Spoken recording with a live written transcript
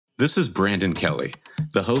This is Brandon Kelly,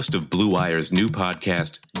 the host of Blue Wire's new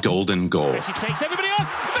podcast, Golden Goal. Messi takes everybody on.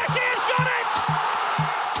 Messi has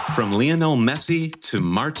got it! From Lionel Messi to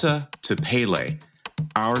Marta to Pele,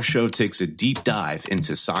 our show takes a deep dive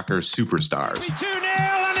into soccer superstars. 2-0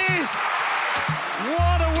 and is.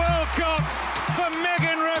 What a World Cup for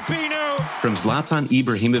Megan Rapinoe. From Zlatan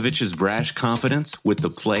Ibrahimovic's brash confidence with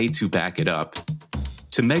the play to back it up,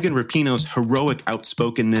 to Megan Rapinoe's heroic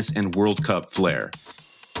outspokenness and World Cup flair.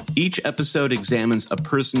 Each episode examines a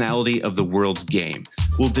personality of the world's game.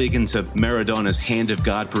 We'll dig into Maradona's Hand of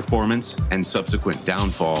God performance and subsequent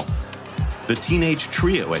downfall, the teenage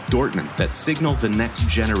trio at Dortmund that signal the next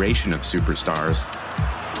generation of superstars,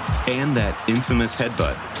 and that infamous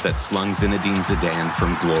headbutt that slung Zinedine Zidane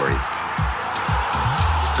from glory.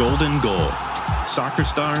 Golden Goal, soccer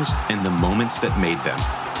stars and the moments that made them.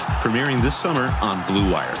 Premiering this summer on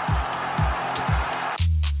Blue Wire.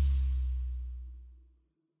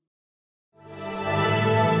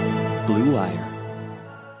 Blue Wire.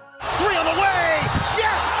 3 on the way.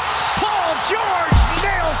 Yes! Paul George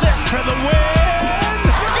nails it for the win.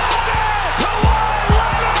 Got it! Kawhi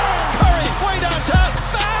Leonard! Curry way downtown.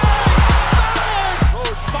 Bang! Bang!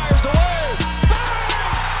 Rose fires away. Bang!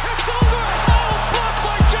 It's over. Oh, blocked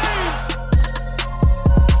by James.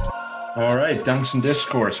 All right, Dunks and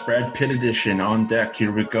Discourse, Brad Pitt edition on deck.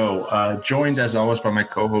 Here we go. Joined as always by my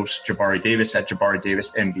co-host Jabari Davis at Jabari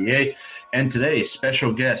Davis NBA, and today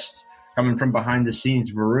special guest coming from behind the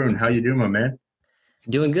scenes, Varun. How you doing, my man?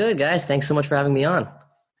 Doing good, guys. Thanks so much for having me on.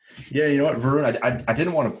 Yeah, you know what, Varun? I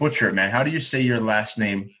didn't want to butcher it, man. How do you say your last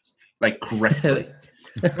name, like, correctly?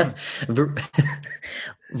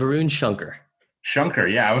 Varun Shankar. Shankar,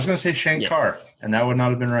 yeah. I was going to say Shankar, and that would not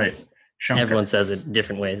have been right. Shankar. Everyone says it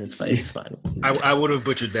different ways. It's fine. It's fine. I would have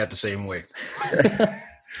butchered that the same way.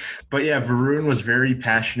 But yeah, Varun was very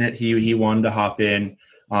passionate. He wanted to hop in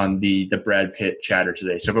on the Brad Pitt chatter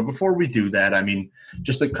today. So, but before we do that, I mean,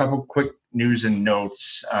 just a couple quick news and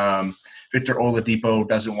notes. Victor Oladipo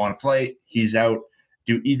doesn't want to play. He's out.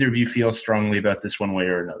 Do either of you feel strongly about this one way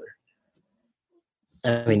or another?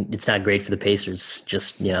 I mean, it's not great for the Pacers.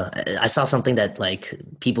 Just, I saw something that like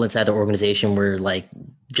people inside the organization were like,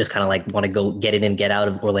 just kind of like want to go get in and get out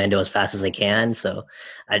of Orlando as fast as they can. So,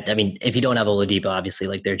 I mean, if you don't have Oladipo, obviously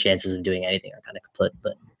like their chances of doing anything are kind of kaput.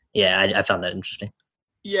 But yeah, I found that interesting.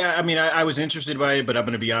 Yeah, I mean, I was interested by it, but I'm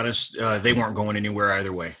going to be honest, they weren't going anywhere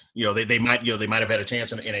either way. They might have had a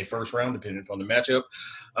chance in a first round, depending upon the matchup.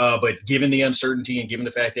 But given the uncertainty and given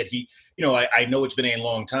the fact that he, I know it's been a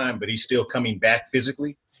long time, but he's still coming back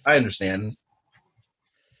physically. I understand.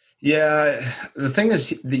 Yeah, the thing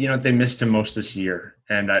is, they missed him most this year,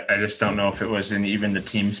 and I just don't know if it was in even the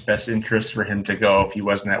team's best interest for him to go if he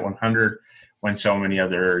wasn't at 100 when so many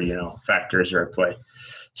other, factors are at play.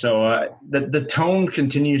 So the tone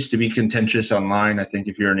continues to be contentious online. I think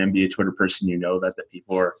if you're an NBA Twitter person, you know that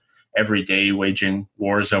people are every day waging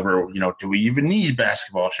wars over, do we even need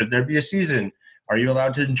basketball? Should there be a season? Are you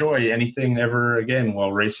allowed to enjoy anything ever again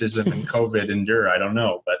while racism and COVID endure? I don't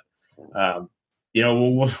know. But,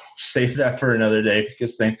 we'll save that for another day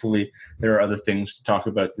because thankfully there are other things to talk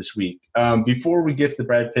about this week. Before we get to the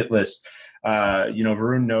Brad Pitt list,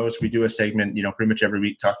 Varun knows we do a segment, pretty much every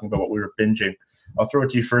week talking about what we were binging. I'll throw it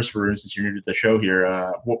to you first, Varun, since you're new to the show here.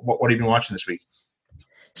 What have you been watching this week?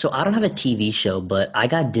 So I don't have a TV show, but I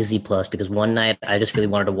got Disney Plus because one night I just really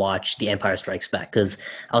wanted to watch The Empire Strikes Back because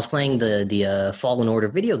I was playing the Fallen Order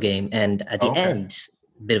video game, and at the end,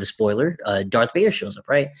 bit of a spoiler, Darth Vader shows up,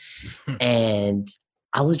 right? And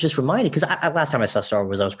I was just reminded, because last time I saw Star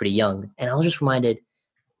Wars, I was pretty young, and I was just reminded,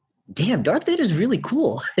 damn, Darth Vader is really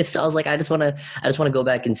cool. So I was like, I just want to go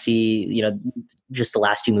back and see, just the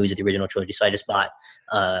last 2 movies of the original trilogy. So I just bought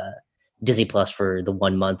Disney Plus for the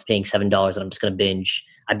 1 month, paying $7, and I'm just going to binge.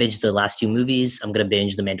 I binged the last 2 movies. I'm going to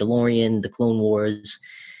binge The Mandalorian, The Clone Wars,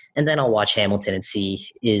 and then I'll watch Hamilton and see,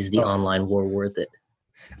 is the online war worth it?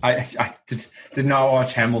 I did not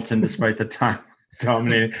watch Hamilton despite the time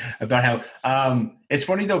dominating about how it's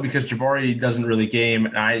funny though because Jabari doesn't really game,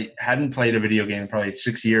 and I hadn't played a video game in probably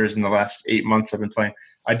 6 years. In the last 8 months I've been playing.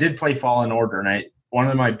 I did play Fallen Order, and one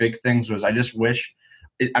of my big things was I just wish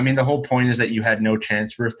the whole point is that you had no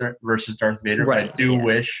chance versus Darth Vader, right, but I do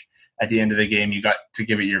wish at the end of the game you got to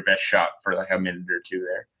give it your best shot for like a minute or two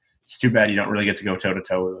there. It's too bad you don't really get to go toe to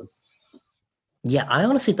toe with him. Yeah, I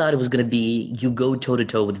honestly thought it was going to be you go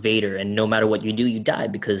toe-to-toe with Vader, and no matter what you do, you die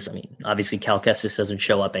because, obviously Cal Kestis doesn't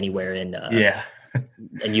show up anywhere, and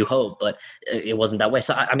you hope, but it wasn't that way.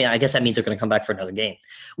 So, I guess that means they're going to come back for another game.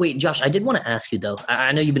 Wait, Josh, I did want to ask you, though.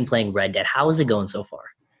 I know you've been playing Red Dead. How is it going so far?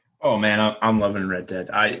 Oh, man, I'm loving Red Dead.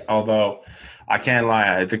 Although I can't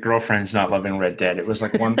lie. The girlfriend's not loving Red Dead. It was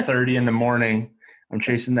like 1:30 in the morning. I'm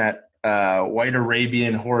chasing that white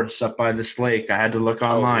Arabian horse up by this lake. I had to look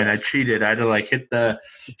online. Yes. I cheated. I had to like hit the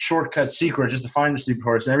shortcut secret just to find the stupid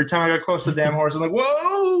horse. And every time I got close to the damn horse, I'm like,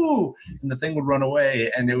 whoa! And the thing would run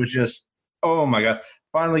away. And it was just, oh my God.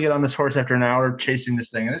 Finally get on this horse after an hour of chasing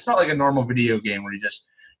this thing. And it's not like a normal video game where you just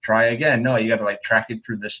try again. No, you got to like track it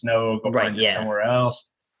through the snow, go find it somewhere else.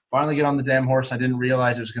 Finally get on the damn horse. I didn't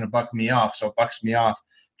realize it was going to buck me off. So it bucks me off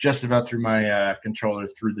just about through my controller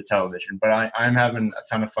through the television. But I'm having a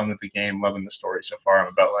ton of fun with the game, loving the story so far.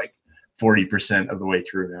 I'm about like 40% of the way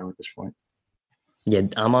through now at this point. Yeah,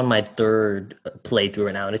 I'm on my third playthrough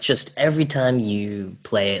right now, and it's just every time you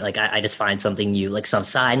play it, like I just find something new, like some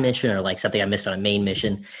side mission or like something I missed on a main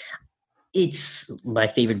mission. It's my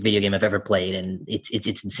favorite video game I've ever played, and it's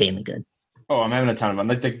insanely good. Oh, I'm having a ton of fun.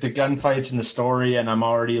 Like the gunfights and the story, and I'm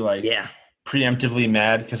already like preemptively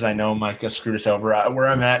mad because I know Micah screwed us over. Where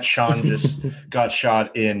I'm at, Sean just got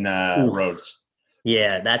shot in Rhodes.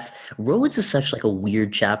 Yeah, that Rhodes is such like a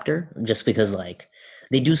weird chapter, just because like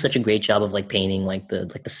they do such a great job of like painting like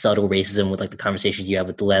the subtle racism with like the conversations you have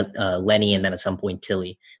with Lenny, and then at some point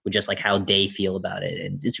Tilly, with just like how they feel about it,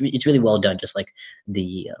 and it's really well done. Just like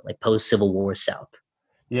the like post Civil War South.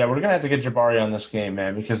 Yeah, we're gonna have to get Jabari on this game,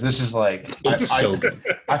 man, because this is like so good.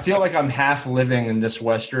 I feel like I'm half living in this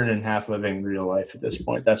Western and half living real life at this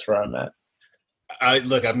point. That's where I'm at. I'm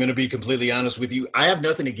going to be completely honest with you. I have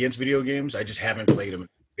nothing against video games. I just haven't played them in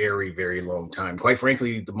a very, very long time. Quite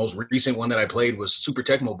frankly, the most recent one that I played was Super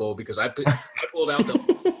Tecmo Bowl because I pulled out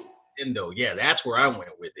the Nintendo. Yeah, that's where I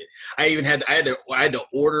went with it. I even had to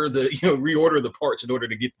order reorder the parts in order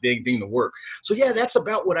to get the dang thing to work. So yeah, that's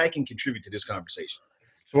about what I can contribute to this conversation.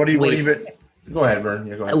 So what do you go ahead, Vern.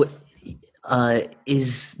 Yeah, go ahead.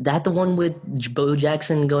 Is that the one with Bo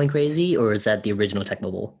Jackson going crazy, or is that the original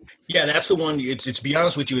Tecmo Bowl? Yeah, that's the one. It's to be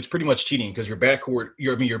honest with you, it's pretty much cheating because your backcourt.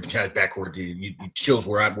 Your backcourt. It shows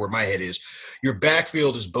where my head is. Your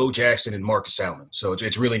backfield is Bo Jackson and Marcus Allen, so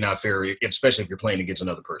it's really not fair, especially if you're playing against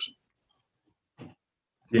another person.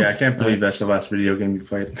 Yeah, I can't believe that's the last video game you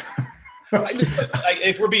played.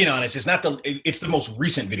 If we're being honest, it's the most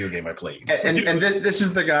recent video game I played. And this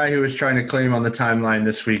is the guy who was trying to claim on the timeline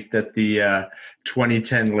this week that the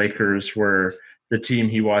 2010 Lakers were the team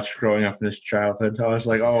he watched growing up in his childhood. I was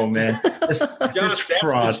like, oh man, this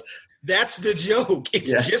fraud. That's the joke.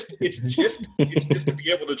 It's just to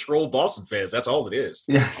be able to troll Boston fans. That's all it is.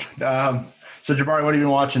 Yeah. So Jabari, what have you been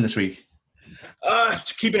watching this week?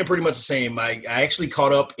 Keeping it pretty much the same. I actually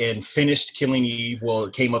caught up and finished Killing Eve. Well,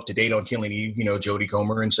 it came up to date on Killing Eve. Jodie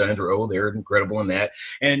Comer and Sandra Oh, they're incredible in that.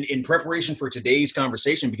 And in preparation for today's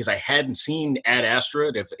conversation, because I hadn't seen Ad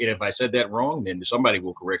Astra, if I said that wrong, then somebody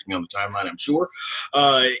will correct me on the timeline, I'm sure.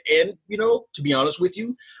 And to be honest with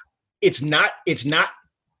you, it's not as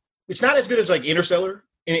good as like Interstellar.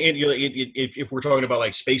 If we're talking about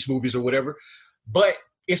like space movies or whatever, but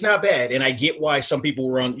it's not bad, and I get why some people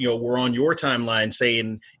were on your timeline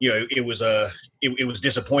saying it was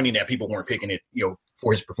disappointing that people weren't picking it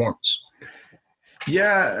for his performance.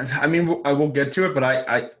 Yeah, I mean I will get to it, but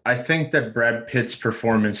I think that Brad Pitt's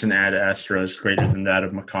performance in Ad Astra is greater than that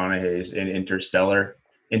of McConaughey's in Interstellar.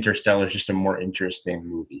 Interstellar is just a more interesting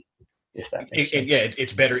movie. If that makes sense. Yeah,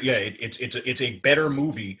 it's better. Yeah, it's a better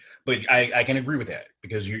movie, but I can agree with that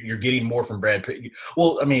because you're getting more from Brad Pitt.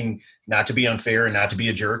 Well, I mean, not to be unfair and not to be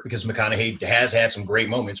a jerk, because McConaughey has had some great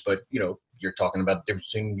moments, but you're talking about the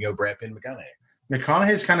difference between Brad Pitt and McConaughey.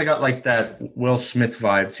 McConaughey's kind of got like that Will Smith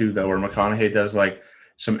vibe too, though, where McConaughey does like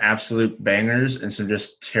some absolute bangers and some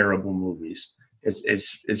just terrible movies.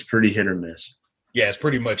 It's pretty hit or miss. Yeah, it's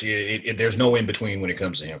pretty much. There's no in between when it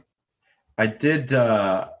comes to him. I did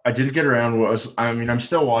get around. I'm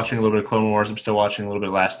still watching a little bit of Clone Wars. I'm still watching a little bit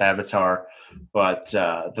of Last Avatar, but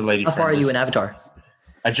the lady. How far are you in Avatar?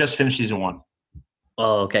 I just finished season 1.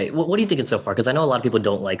 Oh, okay. What do you think it's so far? Because I know a lot of people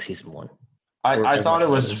don't like season 1. I thought it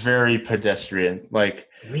was very pedestrian. Like,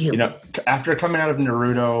 really? After coming out of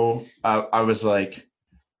Naruto, I was like,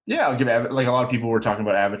 yeah, I'll give it. Like a lot of people were talking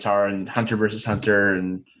about Avatar and Hunter versus Hunter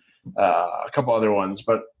and a couple other ones,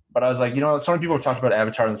 but I was like, so many people have talked about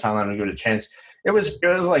Avatar in the timeline and give it a chance. It was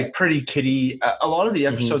like pretty kiddie. A lot of the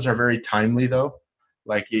episodes are very timely though,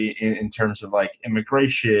 like in terms of like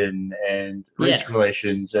immigration and race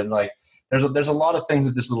relations, and like there's a lot of things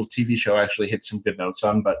that this little TV show actually hit some good notes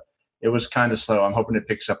on, but it was kind of slow. I'm hoping it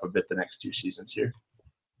picks up a bit the next 2 seasons here.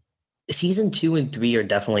 Season 2 and 3 are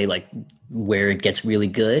definitely like where it gets really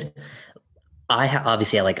good.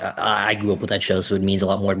 I grew up with that show, so it means a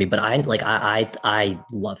lot more to me. But I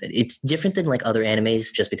love it. It's different than like other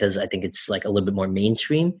animes, just because I think it's like a little bit more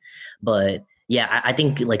mainstream. But yeah, I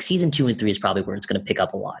think like season 2 and 3 is probably where it's going to pick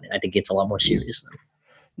up a lot. And I think it's a lot more serious then.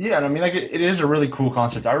 Yeah, and I mean, like it is a really cool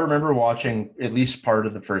concept. I remember watching at least part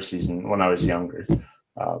of the first season when I was younger.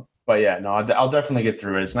 But yeah, no, I'll definitely get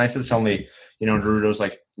through it. It's nice that it's only, Naruto's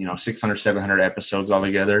like, 600, 700 episodes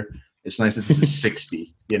altogether. It's nice that this is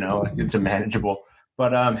 60, like it's a manageable.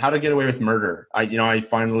 But How to Get Away with Murder. I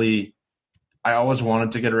always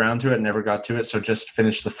wanted to get around to it, never got to it. So just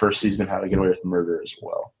finished the first season of How to Get Away with Murder as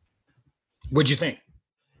well. What'd you think?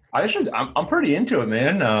 I'm pretty into it,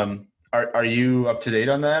 man. Are you up to date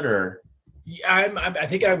on that, or? Yeah, I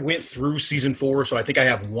think I went through season 4, so I think I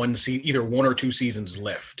have either 1 or 2 seasons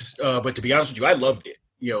left. But to be honest with you, I loved it.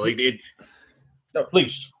 No,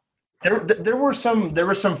 please. There were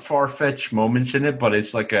some far-fetched moments in it, but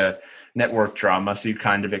it's like a network drama, so you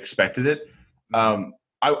kind of expected it. I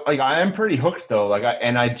am pretty hooked though.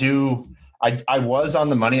 I was on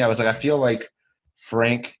the money. I was like, I feel like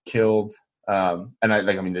Frank killed.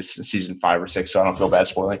 This is season 5 or 6, so I don't feel bad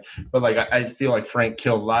spoiling. But I feel like Frank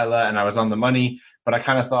killed Lila, and I was on the money. But I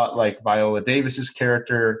kind of thought like Viola Davis's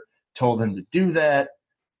character told him to do that,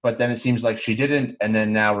 but then it seems like she didn't, and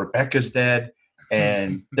then now Rebecca's dead,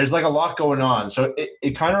 and there's like a lot going on. So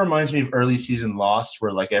it kind of reminds me of early season Lost,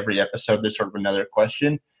 where like every episode there's sort of another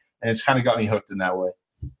question, and it's kind of got me hooked in that way.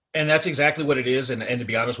 And that's exactly what it is. And to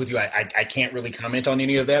be honest with you, I can't really comment on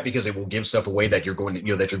any of that because it will give stuff away that you're going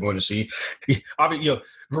to see. Obviously,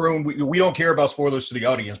 Varun, we don't care about spoilers to the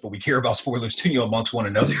audience, but we care about spoilers to amongst one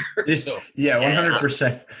another. So. Yeah,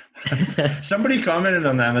 100%. Somebody commented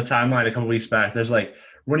on that on the timeline a couple weeks back. There's like,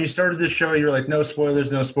 when you started this show, you were like, no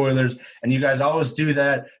spoilers, and you guys always do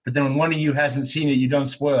that. But then when one of you hasn't seen it, you don't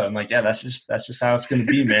spoil it. I'm like, yeah, that's just how it's going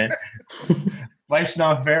to be, man. Life's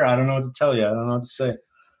not fair. I don't know what to tell you. I don't know what to say.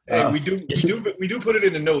 Hey, we do put it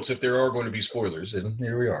in the notes if there are going to be spoilers, and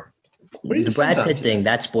here we are. The Brad Pitt thing,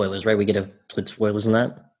 that's spoilers, right? We get to put spoilers in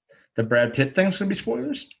that. The Brad Pitt thing's going to be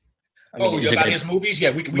spoilers? About his movies?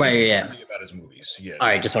 Yeah, we can about his movies. Yeah. All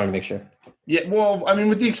right, just wanted to make sure. Yeah, well, I mean,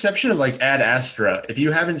 with the exception of like Ad Astra, if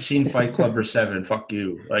you haven't seen Fight Club or Seven, fuck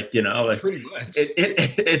you. Pretty much.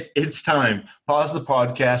 It's time. Pause the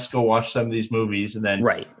podcast, go watch some of these movies, and then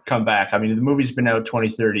come back. I mean, the movie's been out 20,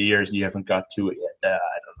 30 years, and you haven't got to it yet. I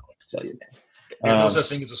don't know what to tell you, man. There's no such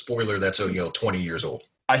thing as a spoiler that's 20 years old.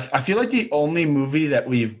 I feel like the only movie that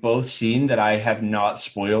we've both seen that I have not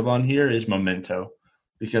spoiled on here is Memento,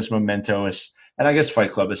 because Memento is. And I guess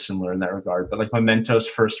Fight Club is similar in that regard, but like Memento's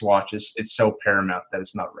first watch it's so paramount that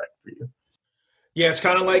it's not right for you. Yeah, it's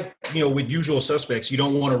kind of like, with Usual Suspects, you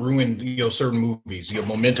don't want to ruin, certain movies.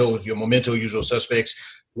 Memento, Usual Suspects,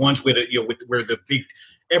 ones with where the big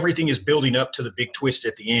everything is building up to the big twist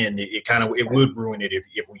at the end. It would ruin it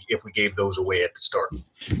if we gave those away at the start.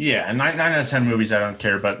 Yeah, and 9 out of 10 movies I don't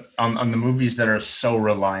care, but on the movies that are so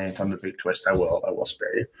reliant on the big twist, I will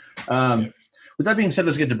spare you. With that being said,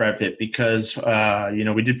 let's get to Brad Pitt because,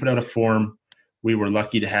 we did put out a form. We were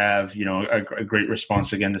lucky to have, a great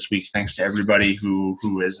response again this week. Thanks to everybody who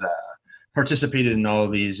has participated in all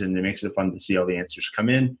of these, and it makes it fun to see all the answers come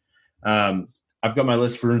in. I've got my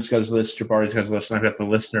list. Varun's got his list. Jabari's got his list, and I've got the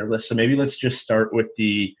listener list. So maybe let's just start with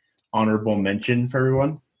the honorable mention for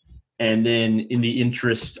everyone. And then in the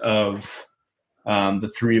interest of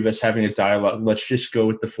the three of us having a dialogue, let's just go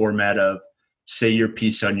with the format of say your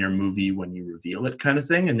piece on your movie when you reveal it kind of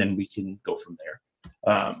thing, and then we can go from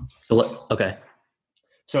there. Okay.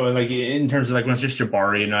 So like in terms of like when it's just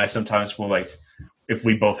Jabari and I, sometimes we'll like, if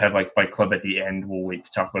we both have like Fight Club at the end, we'll wait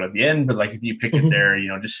to talk about it at the end. But like if you pick it there,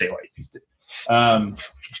 just say why you picked it.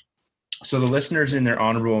 So the listeners in their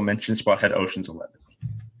honorable mention spot had Ocean's 11.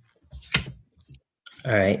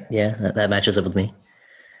 All right. Yeah, that matches up with me.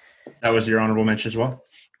 That was your honorable mention as well?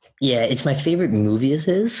 Yeah, it's my favorite movie is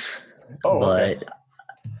his. Oh, okay. But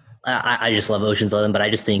I just love Ocean's 11, but I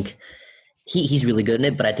just think he's really good in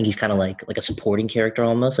it, but I think he's kind of like a supporting character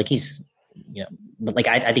almost. Like he's, but like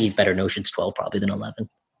I think he's better in Ocean's 12 probably than 11,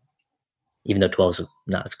 even though 12 is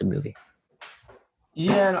not as good movie.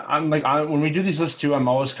 Yeah, I'm like, when we do these lists too, I'm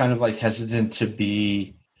always kind of like hesitant to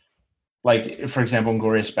be like, for example,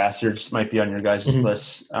 Inglourious Bastards might be on your guys'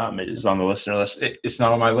 list. It is on the listener list. It's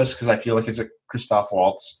not on my list because I feel like Christoph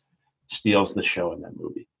Waltz steals the show in that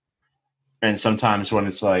movie. And sometimes when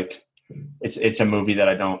it's like, it's a movie that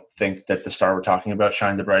I don't think that the star we're talking about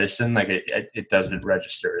shined the brightest in, like it doesn't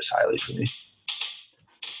register as highly for me.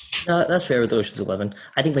 That's fair with Ocean's 11.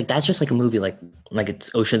 I think like that's just like a movie like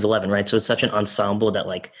it's Ocean's 11, right? So it's such an ensemble that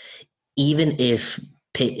like even if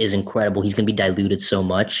Pitt is incredible, he's going to be diluted so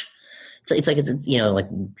much. It's bring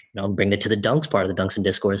it to the dunks part of the Dunks and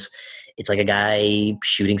Discourse. It's like a guy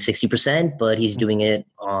shooting 60%, but he's doing it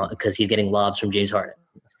because he's getting lobs from James Harden.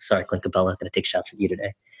 Sorry, Clint Capella, going to take shots at you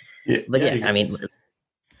today. But I mean,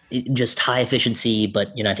 just high efficiency,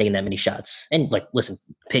 but you're not taking that many shots. And like, listen,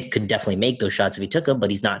 Pitt could definitely make those shots if he took them, but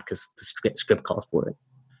he's not because the script called for it.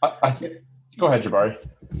 I think. Go ahead, Jabari.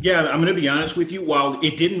 Yeah, I'm going to be honest with you. While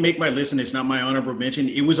it didn't make my list and it's not my honorable mention,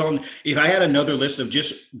 it was on. If I had another list of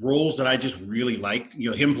just roles that I just really liked,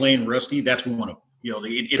 him playing Rusty, that's one of them.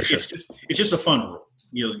 It's just a fun role.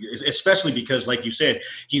 Especially because, like you said,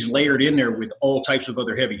 he's layered in there with all types of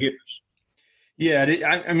other heavy hitters.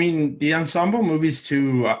 Yeah, I mean, the ensemble movies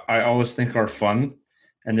too, I always think are fun.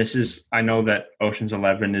 And I know that Ocean's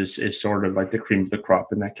 11 is sort of like the cream of the crop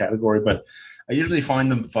in that category, but I usually find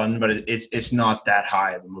them fun, but it's not that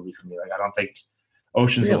high of a movie for me. Like, I don't think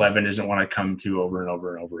Ocean's 11 isn't one I come to over and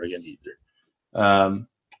over and over again either.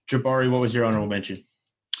 Jabari, what was your honorable mention?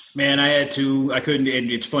 Man, I had to. I couldn't.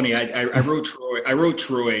 And it's funny. I wrote Troy. I wrote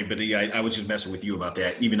Troy, but I was just messing with you about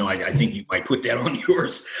that. Even though I think you might put that on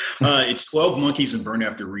yours. It's 12 Monkeys and Burn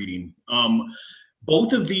After Reading.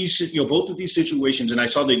 Both of these situations, and I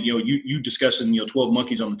saw that you discussing 12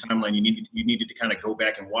 Monkeys on the timeline. You needed to kind of go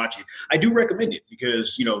back and watch it. I do recommend it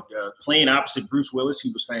because playing opposite Bruce Willis,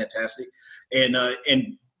 he was fantastic, and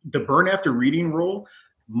the Burn After Reading role,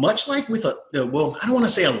 much like with I don't want to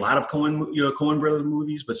say a lot of Coen Brothers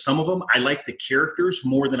movies, but some of them I like the characters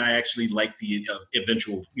more than I actually like the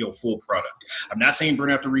eventual full product. I'm not saying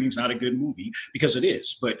Burn After Reading is not a good movie because it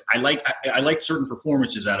is, but I like certain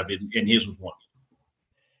performances out of it, and his was one.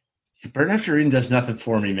 Burn After Reading does nothing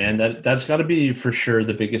for me, man. That's got to be for sure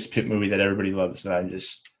the biggest Pitt movie that everybody loves. That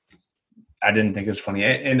I didn't think it was funny.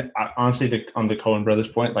 And honestly, on the Coen Brothers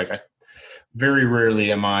point, like very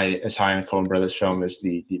rarely am I as high on a Coen Brothers film as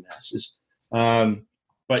the masses.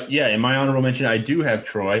 But yeah, in my honorable mention, I do have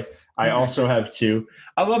Troy. I also have two.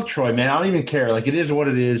 I love Troy, man. I don't even care. Like, it is what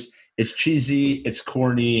it is. It's cheesy. It's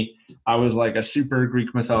corny. I was like a super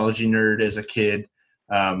Greek mythology nerd as a kid.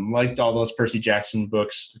 Liked all those Percy Jackson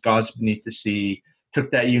books, Gods Beneath the Sea,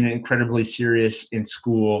 took that unit incredibly serious in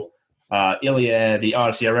school. Iliad, the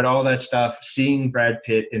Odyssey, I read all that stuff. Seeing Brad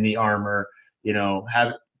Pitt in the armor,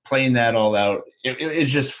 playing that all out,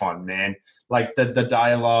 it's just fun, man. Like the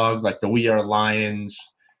dialogue, like the We Are Lions,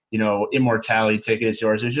 immortality ticket is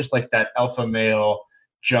yours. It's just like that alpha male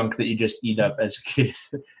junk that you just eat up as a kid.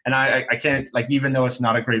 And I can't, like, even though it's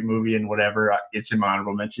not a great movie and whatever, it's in my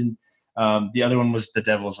honorable mention. The other one was The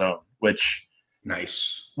Devil's Own, which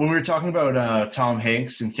nice. When we were talking about Tom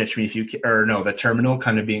Hanks and Catch Me If You Can, or no, The Terminal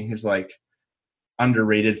kind of being his like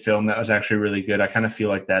underrated film that was actually really good. I kind of feel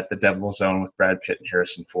like that The Devil's Own with Brad Pitt and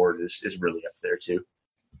Harrison Ford is really up there too.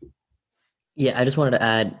 Yeah, I just wanted to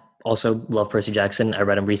add, also love Percy Jackson. I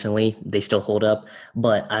read them recently. They still hold up.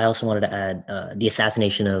 But I also wanted to add The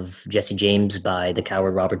Assassination of Jesse James by the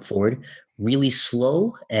coward Robert Ford. Really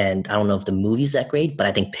slow, and I don't know if the movie's that great, but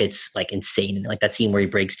I think Pitt's like insane. Like that scene where he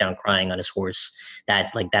breaks down crying on his horse,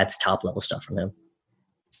 that's top level stuff from him.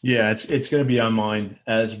 Yeah, it's going to be on mine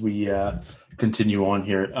as we continue on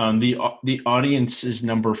here. The audience's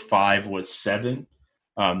number 5 was 7.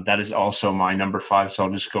 That is also my number 5, so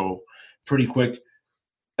I'll just go pretty quick.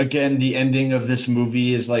 Again, the ending of this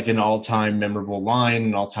movie is like an all-time memorable line,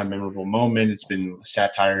 an all-time memorable moment. It's been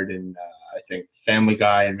satired in I think Family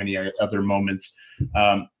Guy and many other moments.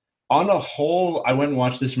 On a whole, I went and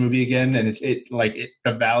watched this movie again, and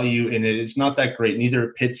the value in it is not that great.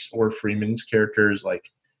 Neither Pitt's or Freeman's characters like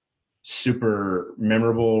super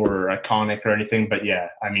memorable or iconic or anything. But yeah,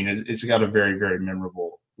 I mean, it's got a very, very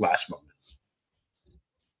memorable last moment.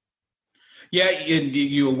 Yeah,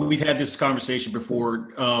 we've had this conversation before.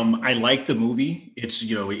 I like the movie. It's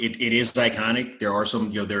it is iconic. There are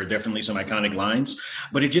some there are definitely some iconic lines,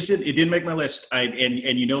 but it didn't make my list. And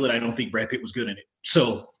that I don't think Brad Pitt was good in it.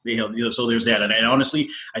 So so there's that. And honestly,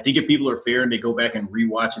 I think if people are fair and they go back and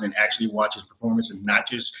rewatch it and actually watch his performance and not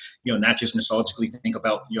just nostalgically think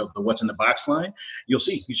about the what's in the box line, you'll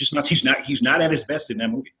see he's not at his best in that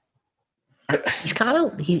movie.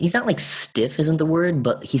 He's not like stiff isn't the word,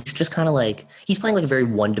 but he's just kind of like he's playing like a very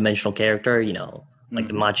one-dimensional character, like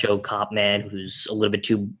the macho cop man who's a little bit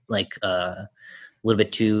too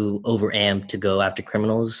overamped to go after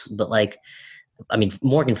criminals. But like, I mean,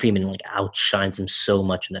 Morgan Freeman like outshines him so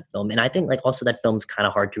much in that film, and I think like also that film's kind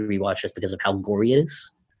of hard to rewatch just because of how gory it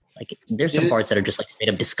is. Like, there's some parts that are just like straight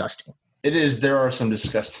up disgusting. It is. There are some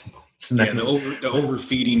disgusting. Yeah, the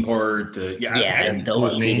overfeeding part. The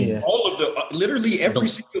overfeeding. Yeah. All of literally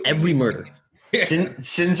every murder.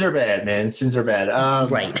 Sins are bad, man. Sins are bad.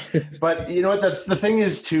 Right. But you know what? The thing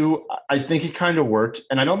is, too, I think it kind of worked.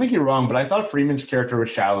 And I don't think you're wrong, but I thought Freeman's character was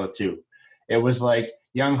shallow, too. It was like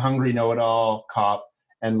young, hungry, know-it-all cop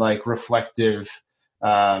and like reflective,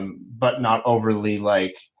 but not overly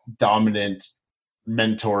like dominant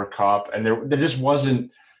mentor cop, and there just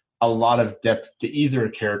wasn't a lot of depth to either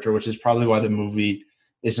character, which is probably why the movie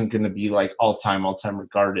isn't going to be like all-time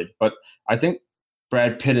regarded. But I think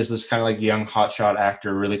Brad Pitt is this kind of like young hotshot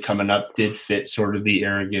actor really coming up, did fit sort of the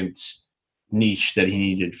arrogance niche that he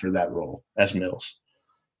needed for that role as Mills.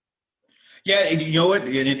 Yeah, you know what?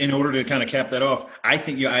 In order to kind of cap that off, I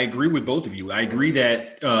think I agree with both of you. I agree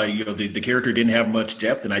that the character didn't have much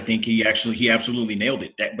depth, and I think he absolutely nailed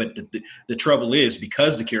it. But the trouble is,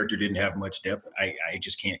 because the character didn't have much depth, I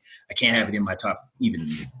just can't have it in my top even.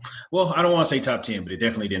 Well, I don't want to say top 10, but it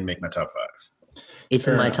definitely didn't make my top 5. It's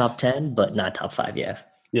in my top 10, but not top 5. Yeah.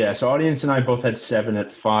 Yeah. So audience and I both had 7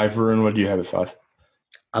 at 5. Varun, what do you have at 5?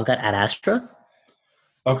 I've got Ad Astra.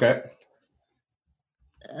 Okay.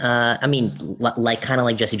 I mean, like kind of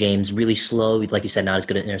like Jesse James, really slow. Like you said, not as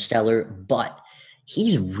good at Interstellar, but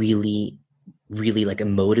he's really, really like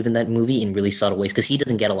emotive in that movie in really subtle ways because he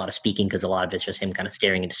doesn't get a lot of speaking because a lot of it's just him kind of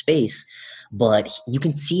staring into space. But you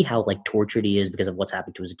can see how like tortured he is because of what's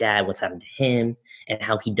happened to his dad, what's happened to him, and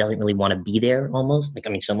how he doesn't really want to be there almost. Like, I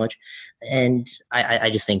mean, so much. And I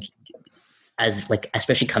just think as like,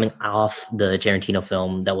 especially coming off the Tarantino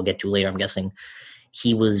film that we'll get to later, I'm guessing,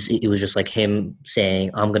 it was just like him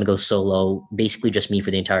saying, I'm going to go solo, basically just me for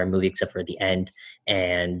the entire movie, except for at the end.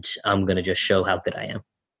 And I'm going to just show how good I am.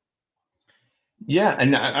 Yeah.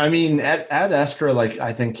 And I mean, Ad Astra, like,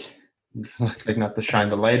 I think, like, not to shine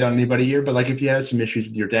the light on anybody here, but like if you have some issues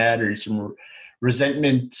with your dad or some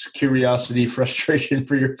resentment, curiosity, frustration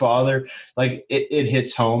for your father, like it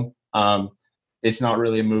hits home. It's not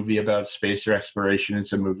really a movie about space or exploration.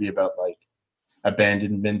 It's a movie about like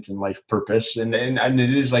abandonment and life purpose. And it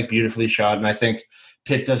is like beautifully shot. And I think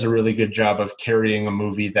Pitt does a really good job of carrying a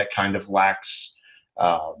movie that kind of lacks,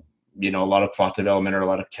 a lot of plot development or a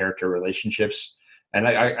lot of character relationships. And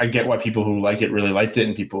I get why people who like it really liked it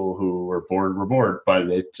and people who were bored, but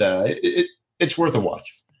it's worth a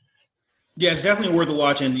watch. Yeah, it's definitely worth a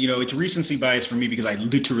watch, and it's recency bias for me because I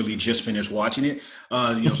literally just finished watching it.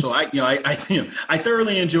 So I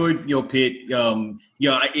thoroughly enjoyed Pitt.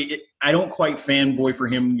 I don't quite fanboy for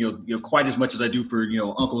him, quite as much as I do for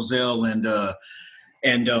Uncle Zell and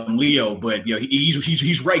Leo, but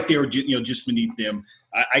he's right there, just beneath them.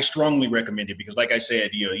 I strongly recommend it because, like I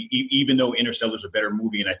said, even though Interstellar is a better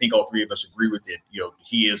movie, and I think all three of us agree with it,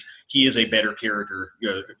 he is a better character.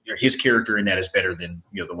 His character in that is better than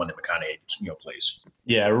the one that McConaughey plays.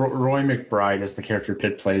 Yeah, Roy McBride is the character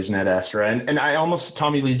Pitt plays in Ad Astra, and I almost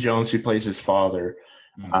Tommy Lee Jones, who plays his father.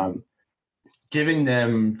 Mm-hmm. Giving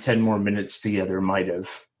them 10 more minutes together might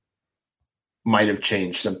have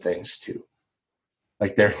changed some things too.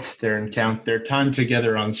 Like their time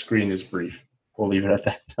together on screen is brief. We'll leave it at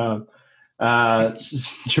that.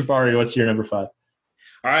 Jabari, what's your number 5?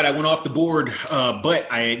 All right, I went off the board, but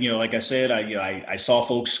like I said, I saw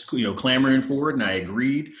folks, clamoring for it, and I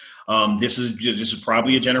agreed. This is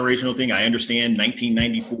probably a generational thing. I understand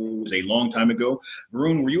 1994 was a long time ago.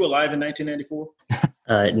 Varun, were you alive in 1994?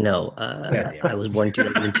 No, I was born in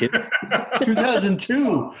 2002.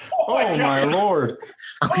 2002. Oh my Lord!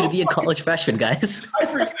 I'm going to be a college freshman, guys. But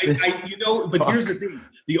here's the thing: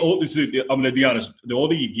 I'm going to be honest. The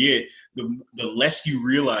older you get, the less you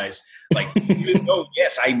realize. Like, even though,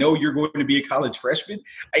 yes, I know you're going to be a college freshman.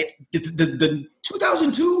 The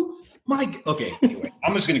 2002. Okay. Anyway,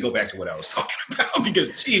 I'm just going to go back to what I was talking about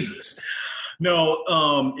because Jesus. No,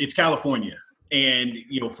 it's California. And,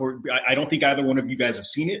 I don't think either one of you guys have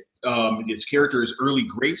seen it. His character is Early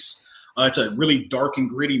Grace. It's a really dark and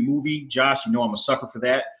gritty movie. Josh, I'm a sucker for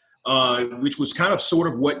that, which was kind of sort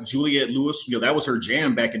of what Juliette Lewis, that was her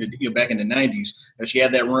jam back in the 90s. She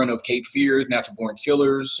had that run of Cape Fear, Natural Born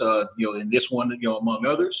Killers, in this one, among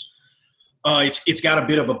others. It's got a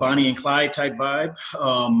bit of a Bonnie and Clyde type vibe.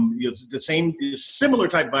 It's the similar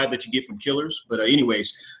type vibe that you get from Killers. But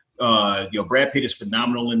anyways, Brad Pitt is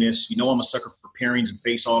phenomenal in this. I'm a sucker for pairings and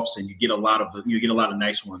face-offs, and you get a lot of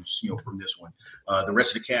nice ones, from this one. The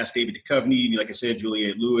rest of the cast: David Duchovny, like I said,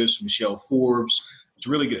 Juliette Lewis, Michelle Forbes. It's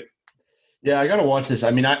really good. Yeah, I gotta watch this.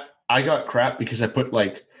 I mean, I got crap because I put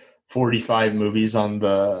like 45 movies on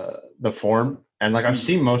the form, and like I've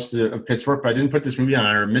seen most of Pittsburgh, but I didn't put this movie on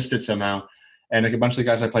or missed it somehow. And like a bunch of the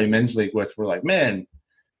guys I play men's league with were like, "Man,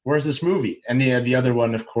 where's this movie?" And the other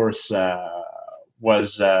one, of course,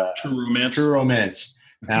 was True Romance.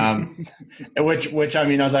 Which I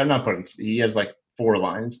mean, I was like, I'm not putting. He has like 4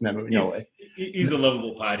 lines in that movie. No way. He's a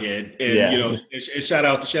lovable pothead, and shout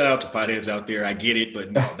out to potheads out there. I get it,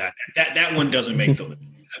 but no, that one doesn't make the list.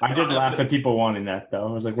 I did laugh at people wanting that, though.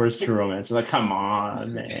 I was like, where's True Romance? Like, come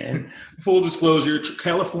on, man. Full disclosure,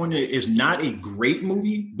 California is not a great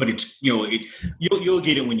movie, but it's you'll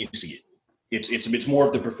get it when you see it. It's more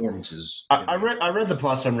of the performances. I read the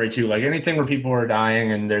plus summary too. Like anything where people are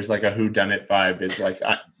dying and there's like a whodunit vibe is like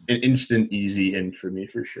an instant easy in for me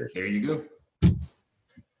for sure. There you go.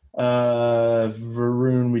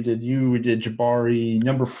 Varun, we did Jabari.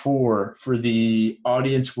 Number 4 for the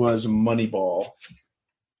audience was Moneyball.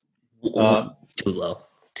 Too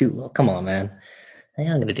low. Come on, man. How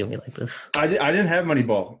y'all gonna do me like this? I didn't have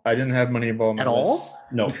Moneyball. I didn't have Moneyball at all.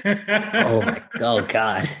 No. Oh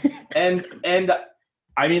God. and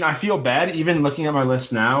I mean, I feel bad even looking at my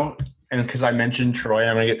list now, and because I mentioned Troy,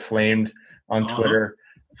 I'm gonna get flamed on Twitter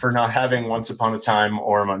for not having Once Upon a Time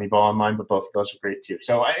or Moneyball on mine, but both of those are great too.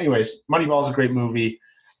 So, anyways, Moneyball is a great movie.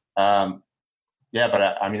 But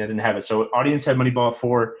I didn't have it. So, audience had Moneyball at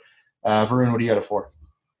 4. Varun, what do you got at 4?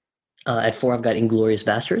 At 4, I've got Inglourious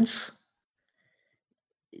Bastards.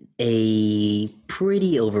 A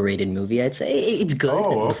pretty overrated movie, I'd say. It's good.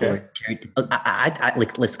 Oh, okay.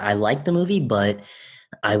 Listen, I like the movie, but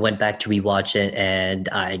I went back to rewatch it, and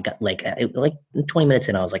I got like 20 minutes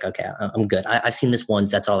in, I was like, okay, I'm good. I've seen this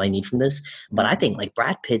once. That's all I need from this. But I think like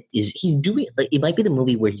Brad Pitt he's doing like, it might be the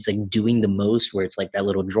movie where he's like doing the most, where it's like that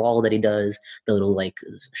little drawl that he does, the little like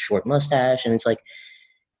short mustache, and it's like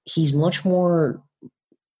he's much more.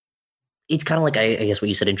 It's kind of like I guess what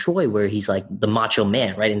you said in Troy, where he's like the macho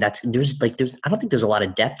man, right? And there's I don't think there's a lot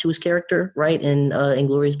of depth to his character, right? In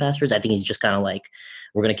Inglourious Bastards, I think he's just kind of like,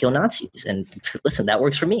 we're gonna kill Nazis, and listen, that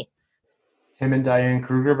works for me. Him and Diane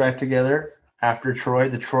Kruger back together after Troy,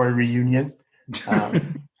 the Troy reunion.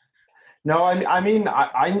 No, I'm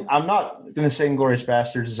not gonna say Inglourious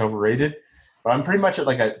Bastards is overrated, but I'm pretty much at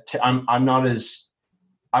like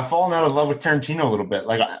I've fallen out of love with Tarantino a little bit.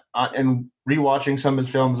 Like, and rewatching some of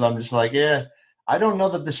his films, I'm just like, yeah, I don't know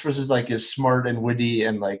that this was like as smart and witty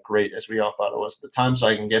and like great as we all thought it was at the time. So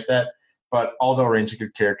I can get that. But Aldo Rain's a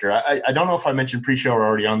good character. I don't know if I mentioned pre-show or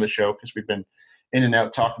already on the show because we've been in and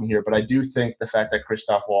out talking here, but I do think the fact that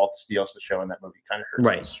Christoph Waltz steals the show in that movie kind of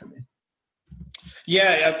hurts this for me.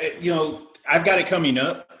 Yeah, I've got it coming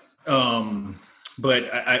up. But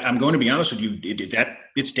I'm going to be honest with you,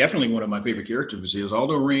 it's definitely one of my favorite characters is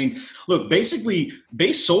Aldo Rain. Look, basically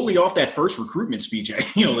based solely off that first recruitment speech,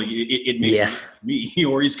 it makes it me,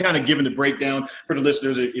 or he's kind of giving the breakdown for the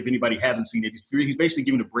listeners. If anybody hasn't seen it, he's basically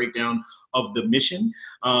giving a breakdown of the mission.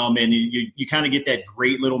 And you kind of get that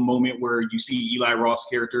great little moment where you see Eli Roth's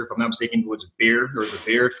character, if I'm not mistaken, was the bear,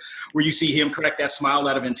 where you see him crack that smile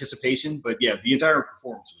out of anticipation. But yeah, the entire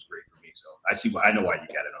performance was great for me. So I know why you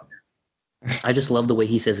got it on there. I just love the way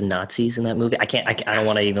he says Nazis in that movie. I don't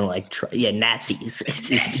want to even like try. Yeah, Nazis.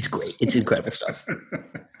 It's great. It's incredible stuff.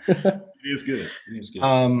 It is good.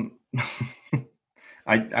 I'm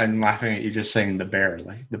laughing at you just saying the bear,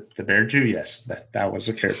 like the bear Jew. Yes, that was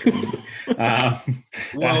a character.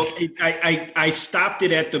 Well, I stopped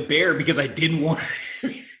it at the bear because I didn't want.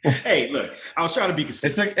 Hey, look, I was trying to be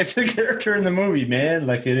consistent. It's a character in the movie, man.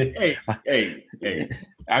 Like it. Hey.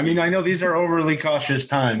 I mean, I know these are overly cautious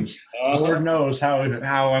times. Lord knows how I'm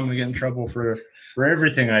going to get in trouble for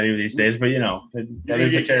everything I do these days. But you're going to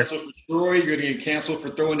get canceled for Troy. You're going to get canceled for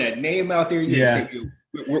throwing that name out there.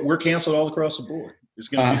 We're canceled all across the board. It's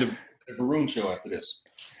going to be the Varun show after this.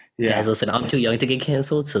 Yeah, guys, listen, I'm too young to get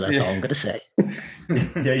canceled, so that's all I'm going to say.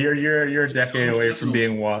 Yeah, you're a decade away from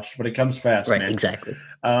being washed, but it comes fast, right? Man. Exactly.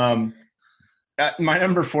 My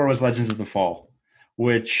number 4 was Legends of the Fall,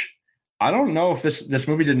 which I don't know if this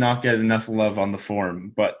movie did not get enough love on the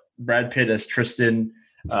forum, but Brad Pitt as Tristan,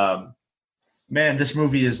 man, this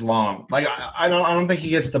movie is long. Like I don't think he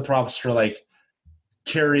gets the props for like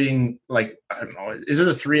carrying, like, I don't know,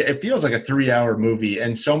 it feels like a 3-hour movie,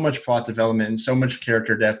 and so much plot development and so much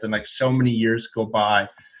character depth, and like so many years go by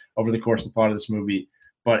over the course of the plot of this movie.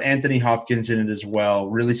 But Anthony Hopkins in it as well,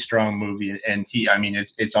 really strong movie. And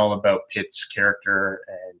it's all about Pitt's character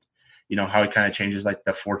and, how he kind of changes like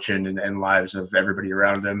the fortune and lives of everybody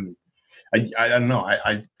around him. I don't know.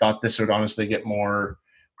 I thought this would honestly get more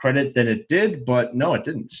credit than it did, but no, it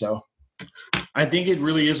didn't. So I think it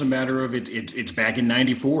really is a matter of it's back in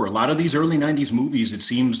 '94. A lot of these early '90s movies, it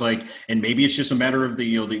seems like, and maybe it's just a matter of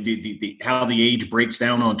the how the age breaks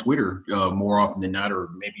down on Twitter more often than not, or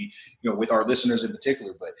maybe with our listeners in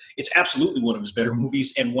particular. But it's absolutely one of his better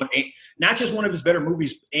movies, and not just one of his better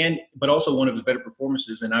movies, but also one of his better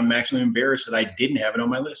performances. And I'm actually embarrassed that I didn't have it on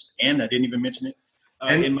my list, and I didn't even mention it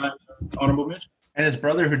in my honorable mention. And his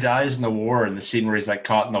brother who dies in the war, and the scene where he's like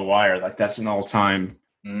caught in the wire, like that's an all-time.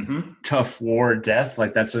 Mm-hmm. Tough war death,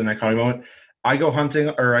 like that's an iconic moment. I go hunting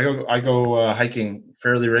or I go hiking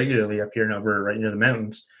fairly regularly up here in Alberta, right near the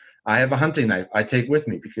mountains. I have a hunting knife I take with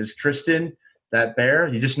me because Tristan, that bear,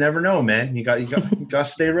 you just never know, man. You got to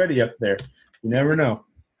stay ready up there. You never know.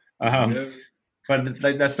 But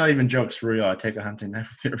like, that's not even jokes for real. I take a hunting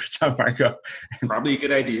knife every time I go. Probably a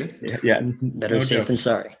good idea. Yeah, Better safe than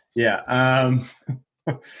sorry. Yeah.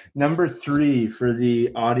 Number 3 for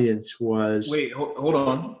the audience was. Wait, hold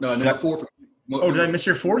on. No, number 4. Did I miss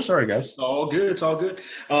your 4? Sorry, guys. It's all good. It's all good.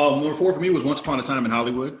 Number 4 for me was Once Upon a Time in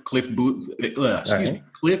Hollywood. Cliff Booth.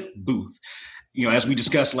 Cliff Booth. As we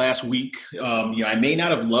discussed last week, I may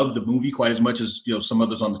not have loved the movie quite as much as some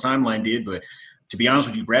others on the timeline did, but to be honest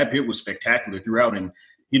with you, Brad Pitt was spectacular throughout. And,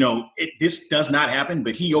 this does not happen,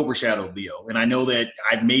 but he overshadowed Leo. And I know that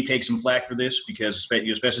I may take some flack for this because,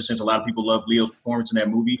 especially since a lot of people love Leo's performance in that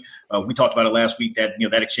movie. We talked about it last week, that,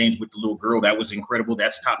 that exchange with the little girl, that was incredible.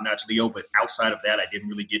 That's top-notch Leo. But outside of that, I didn't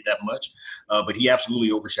really get that much. But he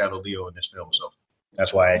absolutely overshadowed Leo in this film. So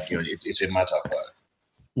that's why it's in my top 5.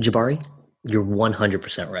 Jabari, you're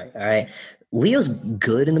 100% right. All right. Leo's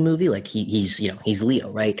good in the movie. Like he's Leo,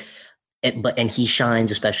 right? And he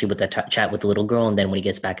shines, especially with that chat with the little girl. And then when he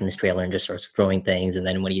gets back in his trailer and just starts throwing things, and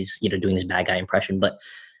then when he's, doing his bad guy impression. But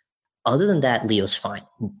other than that, Leo's fine.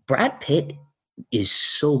 Brad Pitt is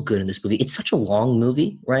so good in this movie. It's such a long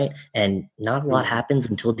movie, right? And not a lot happens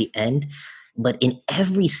until the end. But in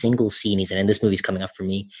every single scene he's in, and this movie's coming up for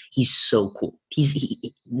me, he's so cool.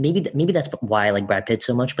 Maybe that's why I like Brad Pitt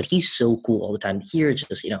so much, but he's so cool all the time. Here it's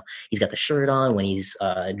just, he's got the shirt on when he's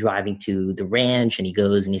driving to the ranch, and he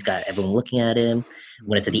goes and he's got everyone looking at him.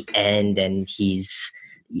 When it's at the end and he's,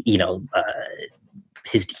 he and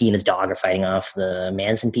his dog are fighting off the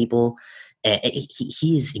Manson people. And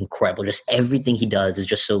he is incredible. Just everything he does is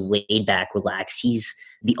just so laid back, relaxed. He's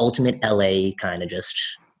the ultimate LA kind of just,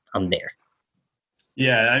 I'm there.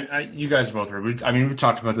 Yeah, you guys both were. We've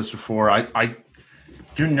talked about this before. I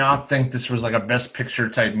do not think this was like a Best Picture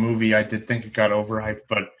type movie. I did think it got overhyped,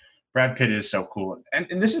 but Brad Pitt is so cool. And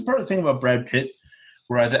this is part of the thing about Brad Pitt,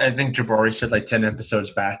 where I think Jabari said like 10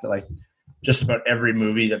 episodes back that like just about every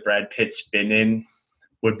movie that Brad Pitt's been in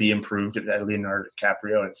would be improved if had Leonardo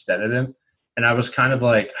DiCaprio instead of him. And I was kind of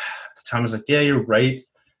like, at the time I was like, yeah, you're right,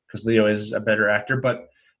 because Leo is a better actor, but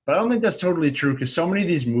I don't think that's totally true, because so many of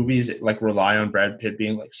these movies like rely on Brad Pitt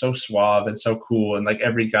being like so suave and so cool, and like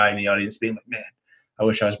every guy in the audience being like, man, I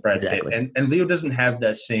wish I was Brad Pitt. And Leo doesn't have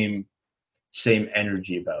that same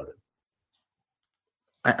energy about it.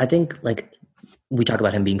 I think like we talk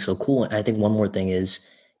about him being so cool, and I think one more thing is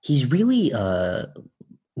he's really I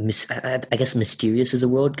guess mysterious is a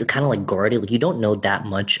word, kind of like guarded. Like you don't know that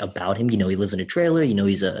much about him. He lives in a trailer.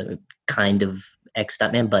 He's a kind of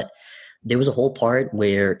ex-stuntman, but there was a whole part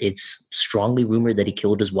where it's strongly rumored that he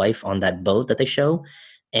killed his wife on that boat that they show.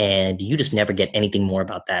 And you just never get anything more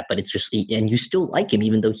about that. But it's just, and you still like him,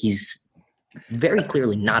 even though he's very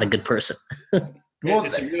clearly not a good person. Well,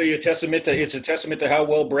 it's really a testament to how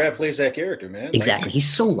well Brad plays that character, man. Exactly. He's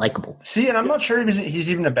so likable. See, and I'm not sure he's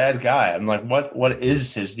even a bad guy. I'm like, what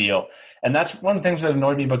is his deal? And that's one of the things that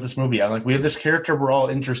annoyed me about this movie. I'm like, we have this character we're all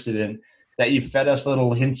interested in that you fed us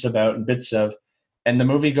little hints about and bits of, and the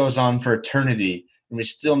movie goes on for eternity, and we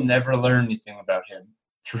still never learn anything about him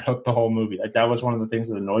throughout the whole movie. Like that was one of the things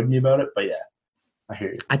that annoyed me about it. But yeah, I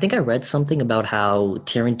hear you. I think I read something about how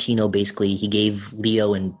Tarantino basically he gave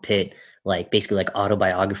Leo and Pitt basically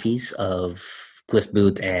autobiographies of Cliff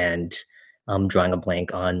Booth, and I'm drawing a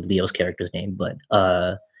blank on Leo's character's name, but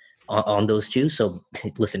on those two. So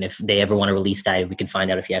listen, if they ever want to release that, if we can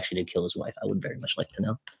find out if he actually did kill his wife, I would very much like to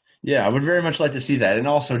know. Yeah, I would very much like to see that. And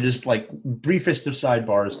also just briefest of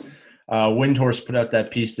sidebars, Windhorse put out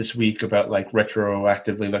that piece this week about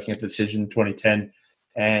retroactively looking at the decision in 2010.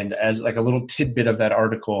 And as a little tidbit of that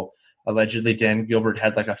article, allegedly Dan Gilbert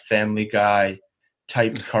had a Family Guy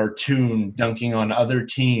type cartoon dunking on other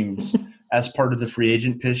teams as part of the free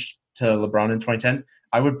agent pitch to LeBron in 2010.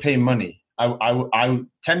 I would pay money. I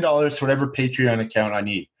 $10 to whatever Patreon account I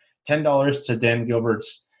need. $10 to Dan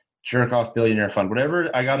Gilbert's jerk off billionaire fund.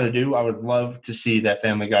 Whatever I got to do, I would love to see that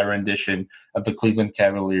Family Guy rendition of the Cleveland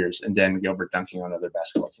Cavaliers and Dan Gilbert dunking on other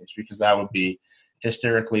basketball teams, because that would be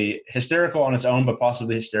hysterical on its own, but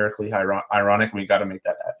possibly hysterically ironic. We got to make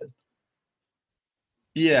that happen.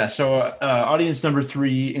 Yeah. So audience number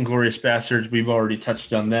 3, Inglourious Bastards. We've already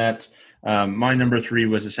touched on that. My number 3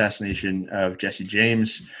 was Assassination of Jesse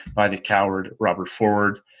James by the coward Robert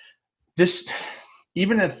Forward. This,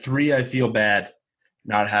 even at 3, I feel bad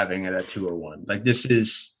not having it at 2 or 1. This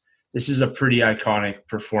is a pretty iconic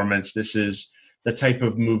performance. This is the type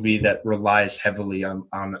of movie that relies heavily on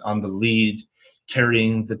the lead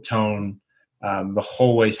carrying the tone, the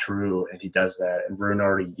whole way through, and he does that. And Varun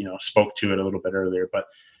already, spoke to it a little bit earlier, but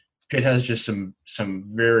Pitt has just some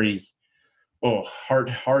very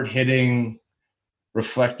hard hitting,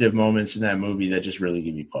 reflective moments in that movie that just really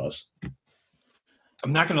give you pause.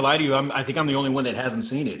 I'm not going to lie to you. I think I'm the only one that hasn't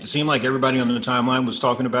seen it. It seemed like everybody on the timeline was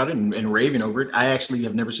talking about it and raving over it. I actually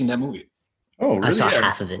have never seen that movie. Oh, really? I saw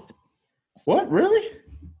half of it. What? Really?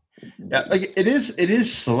 Yeah, like it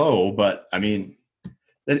is slow, but I mean,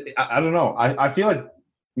 I don't know. I feel like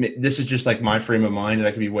this is just like my frame of mind, and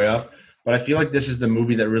I could be way off, but I feel like this is the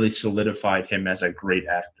movie that really solidified him as a great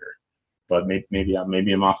actor. But maybe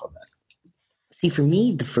I'm off on that. See, for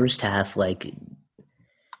me, the first half, I'm like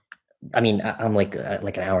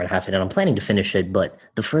an hour and a half in, and I'm planning to finish it. But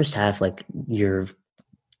the first half, you're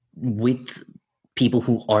with people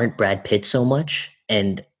who aren't Brad Pitt so much,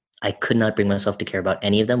 and I could not bring myself to care about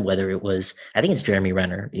any of them, whether it was, I think it's Jeremy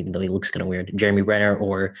Renner, even though he looks kind of weird, Jeremy Renner,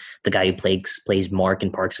 or the guy who plays Mark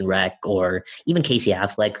in Parks and Rec, or even Casey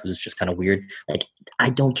Affleck, who's just kind of weird.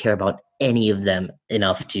 I don't care about any of them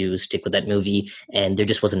enough to stick with that movie, and there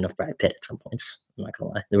just wasn't enough Brad Pitt at some points. I'm not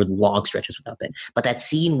gonna lie. There were long stretches without Pitt. But that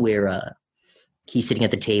scene where he's sitting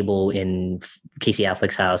at the table in Casey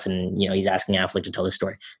Affleck's house, and he's asking Affleck to tell his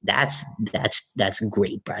story. That's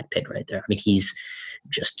great Brad Pitt right there. I mean, he's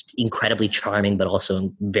just incredibly charming, but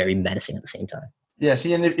also very menacing at the same time. Yeah,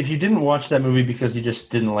 see, and if you didn't watch that movie because you just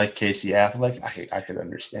didn't like Casey Affleck, I could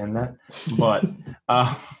understand that. But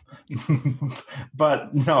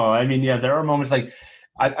but no, I mean, yeah, there are moments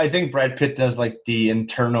I think Brad Pitt does the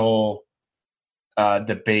internal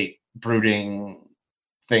debate brooding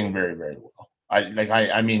thing very, very well.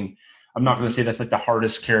 I mean, I'm not going to say that's the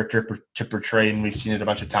hardest character to portray, and we've seen it a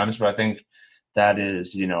bunch of times, but I think that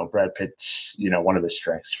is, Brad Pitt's, one of his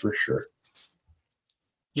strengths for sure.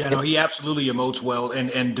 Yeah, no, he absolutely emotes well.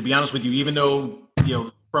 And to be honest with you, even though,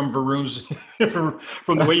 from Varun's,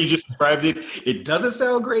 from the way you just described it, it doesn't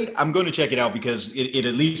sound great, I'm going to check it out because it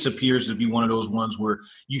at least appears to be one of those ones where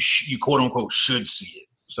you quote unquote should see it.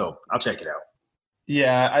 So I'll check it out.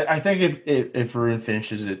 Yeah, I think if Varun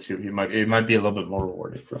finishes it too, it might be a little bit more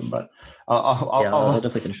rewarding for him. But I'll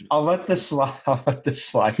definitely finish it. I'll let this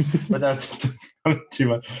slide without too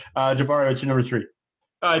much. Jabari, what's your number 3?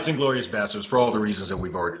 It's Inglourious Basterds for all the reasons that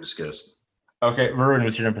we've already discussed. Okay, Varun,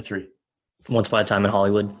 what's your number 3? Once Upon a Time in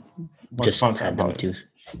Hollywood. Just had them too.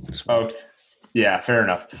 Okay. Yeah, fair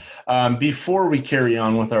enough. Before we carry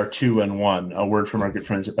on with our 2 and 1, a word from our good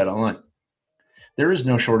friends at BetOnline. There is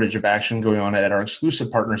no shortage of action going on at our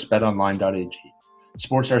exclusive partners, betonline.ag.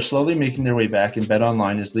 Sports are slowly making their way back, and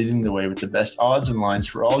BetOnline is leading the way with the best odds and lines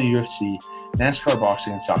for all UFC, NASCAR,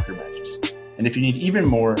 boxing, and soccer matches. And if you need even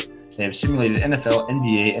more, they have simulated NFL,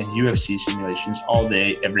 NBA, and UFC simulations all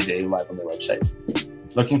day, every day, live on their website.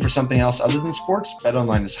 Looking for something else other than sports?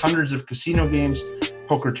 BetOnline has hundreds of casino games,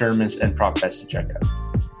 poker tournaments, and prop bets to check out.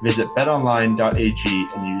 Visit betonline.ag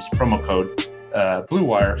and use promo code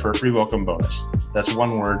BlueWire for a free welcome bonus. That's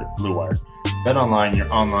one word, BlueWire. BetOnline, your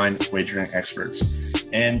online wagering experts.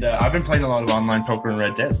 And I've been playing a lot of online poker and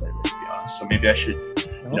Red Dead lately, to be honest. So maybe I should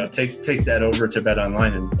take that over to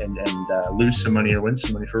BetOnline and lose some money or win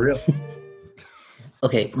some money for real.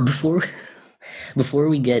 Okay, before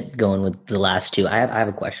we get going with the last 2, I have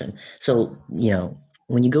a question. So,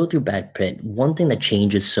 when you go through Brad Pitt, one thing that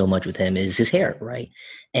changes so much with him is his hair, right?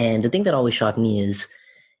 And the thing that always shocked me is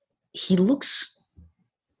he looks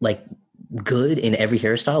good in every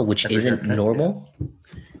hairstyle, which isn't normal.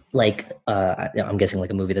 Yeah. I'm guessing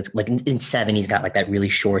a movie that's in 7, he's got that really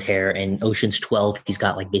short hair, and Ocean's 12, he's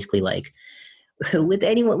got basically with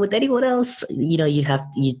anyone else,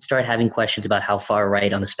 you'd start having questions about how far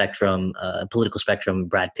right on the spectrum, political spectrum,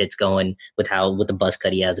 Brad Pitt's going with the buzz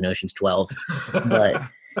cut he has in Ocean's 12. But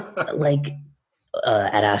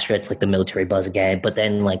at Astra, it's the military buzz again. But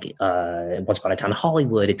then Once Upon a Time in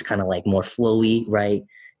Hollywood, it's kind of more flowy, right?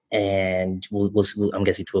 And I'm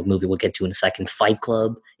guessing to a movie we'll get to in a second, Fight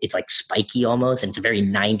Club. It's spiky almost, and it's a very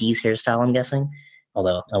 90s hairstyle, I'm guessing.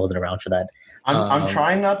 Although I wasn't around for that. I'm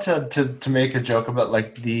trying not to make a joke about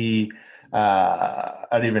the I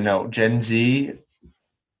don't even know, Gen Z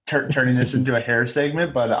turning this into a hair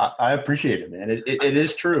segment, but I appreciate it, man. It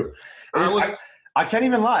is true. I can't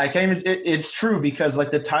even lie. It's true because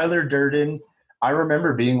the Tyler Durden, I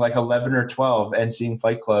remember being 11 or 12 and seeing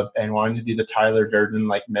Fight Club and wanting to do the Tyler Durden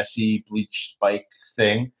messy bleach spike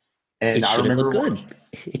thing. And I remember good.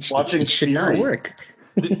 It should not work.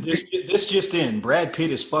 This just in. Brad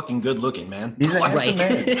Pitt is fucking good looking, man. He's a handsome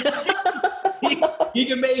man. he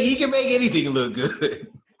can make anything look good.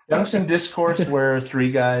 Youngson discourse where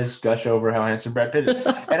three guys gush over how handsome Brad Pitt is.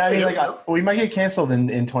 And I mean, we might get canceled in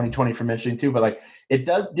 2020 for mentioning too, but it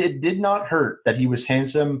did not hurt that he was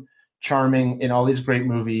handsome, charming in all these great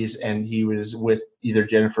movies, and he was with either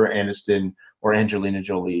Jennifer Aniston or Angelina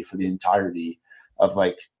Jolie for the entirety of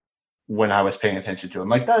when I was paying attention to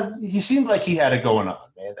him. He seemed like he had it going on,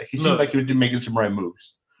 man. He seemed like he was making some right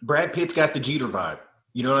moves. Brad Pitt's got the Jeter vibe.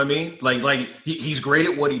 You know what I mean? He's great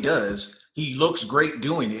at what he does. He looks great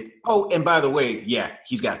doing it. Oh, and by the way, yeah,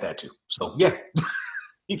 he's got that too. So yeah,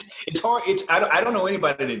 it's hard. I don't know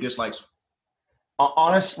anybody that dislikes him.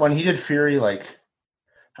 Honest, when he did Fury, I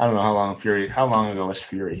don't know how long ago was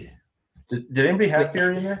Fury? Did anybody have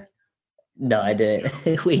Fury in there? No, I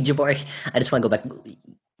didn't. Wait, Jabari, I just want to go back.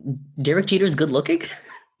 Derek Jeter is good looking?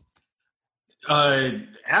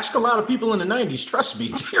 Ask a lot of people in the 90s. Trust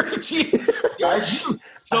me, Derek Jeter. I've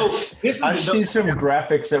seen some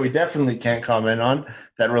graphics that we definitely can't comment on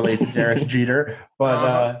that relate to Derek Jeter,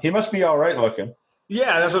 but he must be all right looking.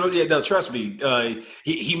 Yeah, that's what. Yeah, no, trust me.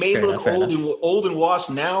 He may look old and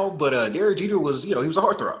washed now, but Derek Jeter was, he was a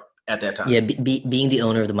heartthrob at that time. Yeah, being the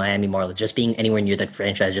owner of the Miami Marlins, just being anywhere near that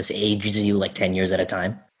franchise just ages you 10 years at a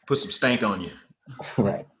time. Put some stank on you.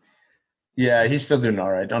 Right. Yeah, he's still doing all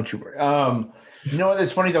right. Don't you worry. You know what?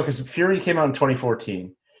 It's funny though, because Fury came out in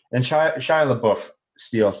 2014, and Shia LaBeouf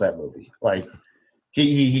steals that movie.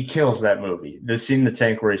 He kills that movie. The scene in the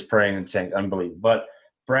tank where he's praying in the tank, unbelievable. But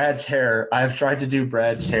Brad's hair, I've tried to do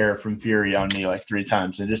Brad's hair from Fury on me 3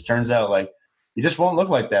 times. It just turns out you just won't look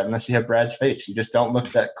like that unless you have Brad's face. You just don't look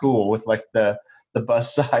that cool with the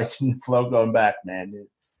bust sides and the flow going back, man.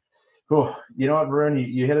 Cool. You know what,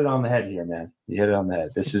 Varun? You hit it on the head here, man. You hit it on the head.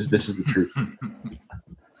 This is the truth.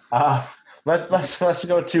 Let's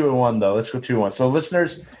go 2-1 though. Let's go 2-1. So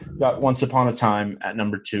listeners got Once Upon a Time at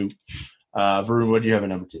number 2. Varun, what do you have at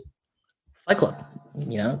number 2? Fight Club.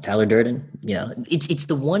 Tyler Durden. It's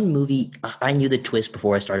the one movie I knew the twist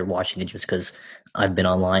before I started watching it just because I've been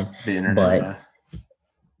online. The internet. But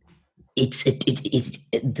it's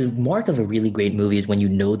the mark of a really great movie is when you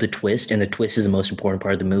know the twist, and the twist is the most important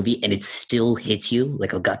part of the movie, and it still hits you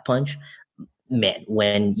like a gut punch. Man,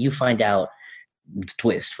 when you find out the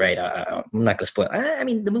twist, right? I'm not going to spoil. I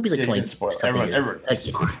mean, the movie's 20 something. Everyone.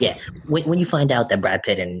 Yeah. When you find out that Brad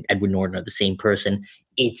Pitt and Edward Norton are the same person,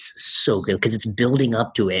 it's so good because it's building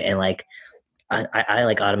up to it, and I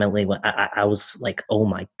automatically I was like, oh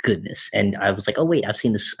my goodness, and I was like, oh wait, I've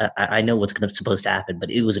seen this. I know what's supposed to happen, but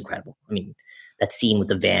it was incredible. I mean, that scene with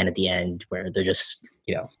the van at the end where they're just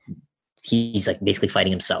he's basically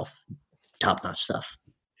fighting himself, top notch stuff.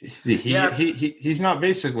 He's not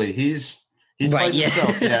basically he's right, fighting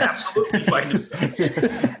himself. Yeah, absolutely fighting himself.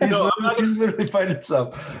 He's literally fighting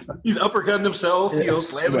himself. He's uppercutting himself,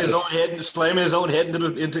 slamming his own head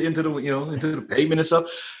into the pavement and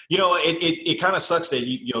stuff. It kind of sucks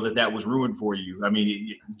that that was ruined for you. I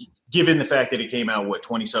mean, given the fact that it came out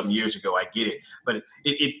 20-something years ago, I get it. But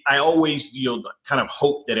I always kind of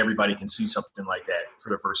hope that everybody can see something like that for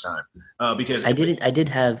the first time. Because I did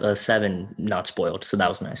have 7 not spoiled, so that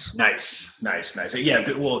was nice. Nice. Yeah,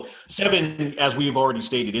 good. Well, 7, as we've already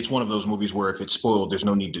stated, it's one of those movies where if it's spoiled, there's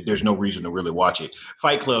no reason to really watch it.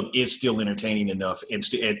 Fight Club is still entertaining enough, and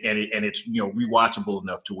it's rewatchable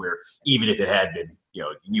enough to where even if it had been,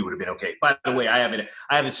 you would have been okay. By the way, I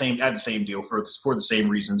had the same deal for the same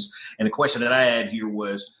reasons. And the question that I had here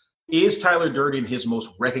was: is Tyler Durden his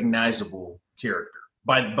most recognizable character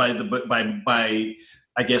by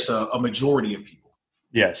I guess a majority of people?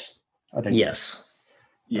 Yes, I think yes.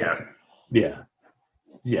 Yeah.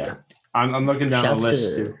 I'm looking down the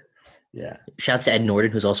list too. Yeah. Shouts to Ed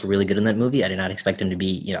Norton, who's also really good in that movie. I did not expect him to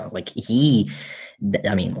be,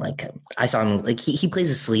 I saw him, he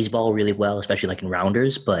plays a sleazeball really well, especially in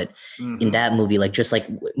Rounders. But in that movie,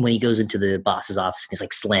 when he goes into the boss's office, he's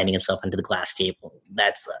slamming himself into the glass table.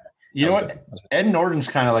 That's, know what? Good. Ed Norton's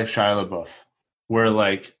kind of like Shia LaBeouf,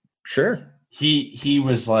 where sure. He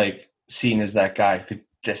was seen as that guy who could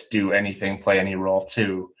just do anything, play any role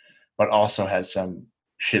too, but also has some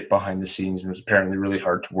shit behind the scenes and was apparently really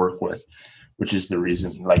hard to work with, which is the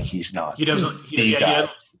reason he's not. He doesn't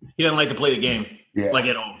like to play the game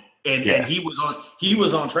at all. And he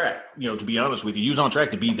was on track, to be honest with you. He was on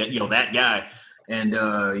track to be that, that guy. And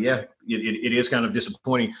it is kind of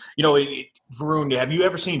disappointing. Varun, have you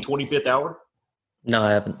ever seen 25th Hour? No,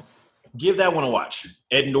 I haven't. Give that one a watch.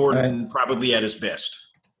 Ed Norton probably at his best.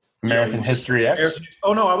 American History X.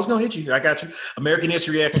 Oh no, I was gonna hit you. I got you. American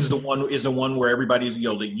History X is the one where everybody's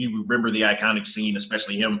you remember the iconic scene,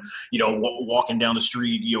 especially him walking down the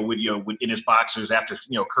street with in his boxers after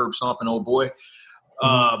curb stomping old boy.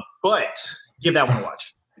 But give that one a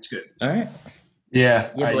watch. It's good. All right.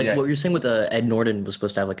 Yeah. Yeah, but like what you're saying with Ed Norton was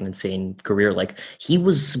supposed to have like an insane career. Like he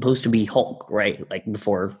was supposed to be Hulk, right? Like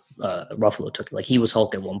before Ruffalo took it. Like he was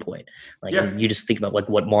Hulk at one point. Like Yeah. and you just think about like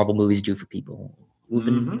what Marvel movies do for people.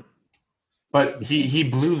 But he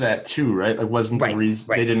blew that too, right? Like wasn't the reason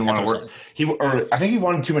they didn't want to work. I think he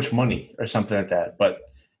wanted too much money or something like that. But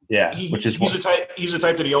yeah, he's the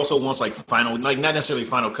type that he also wants like final, like not necessarily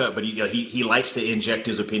final cut, but he likes to inject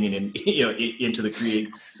his opinion into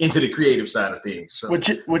the creative side of things. So.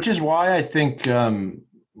 Which is why I think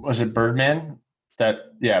was it Birdman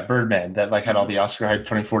Birdman that like had all the Oscar hype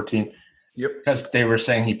 2014. Yep, because they were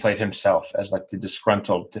saying he played himself as like the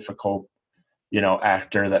disgruntled, difficult,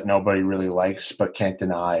 actor that nobody really likes but can't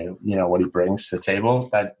deny, what he brings to the table.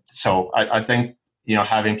 I think.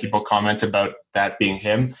 Having people comment about that being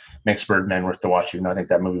him makes Birdman worth the watch. Even though I think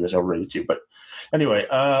that movie was overrated too. But anyway,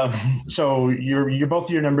 so your both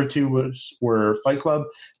of your number two were Fight Club.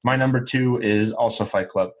 My number two is also Fight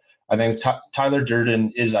Club. I think Tyler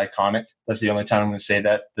Durden is iconic. That's the only time I'm going to say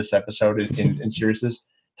that this episode in seriousness.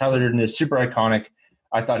 Tyler Durden is super iconic.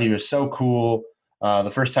 I thought he was so cool.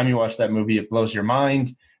 The first time you watch that movie, it blows your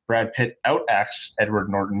mind. Brad Pitt outacts Edward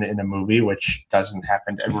Norton in a movie, which doesn't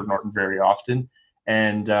happen to Edward Norton very often.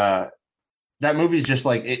 And that movie is just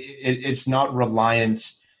like it's not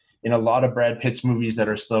reliant in a lot of Brad Pitt's movies that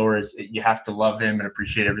are slower. You have to love him and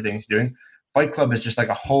appreciate everything he's doing. Fight Club is just like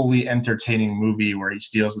a wholly entertaining movie where he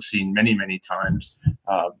steals the scene many, many times.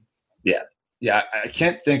 I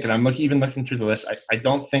can't think, and I'm even looking through the list. I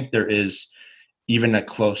don't think there is even a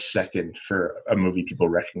close second for a movie people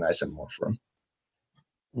recognize him more from.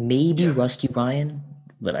 Maybe Rusty Ryan,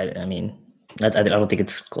 but I don't think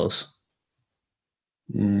it's close.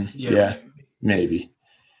 Yeah, maybe.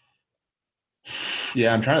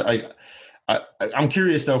 Yeah, I'm trying to. I'm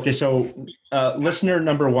curious though. Okay, so listener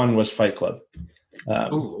number one was Fight Club.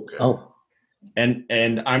 And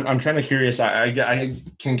I'm kind of curious. I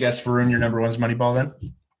can guess Varun, your number one's Moneyball then.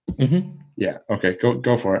 Mm-hmm. Yeah. Okay.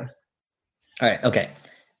 Go for it. All right. Okay.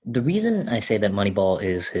 The reason I say that Moneyball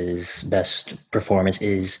is his best performance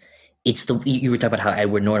is you were talking about how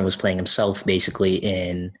Edward Norton was playing himself basically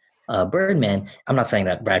in Birdman. I'm not saying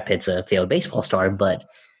that Brad Pitt's a failed baseball star, but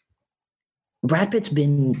Brad Pitt's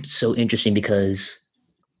been so interesting because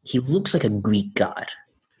he looks like a Greek god,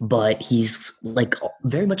 but he's like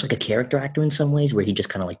very much like a character actor in some ways where he just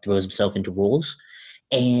kind of like throws himself into roles.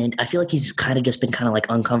 And I feel like he's kind of just been kind of like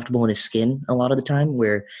uncomfortable in his skin a lot of the time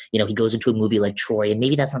where, he goes into a movie like Troy and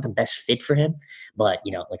maybe that's not the best fit for him. But,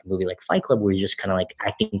 like a movie like Fight Club where he's just kind of like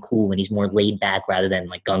acting cool and he's more laid back rather than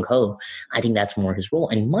like gung-ho. I think that's more his role.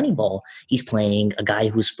 And Moneyball, he's playing a guy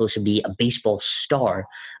who's supposed to be a baseball star,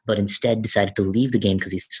 but instead decided to leave the game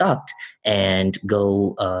because he sucked and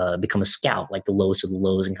go become a scout, like the lowest of the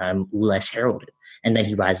lows and kind of less heralded. And then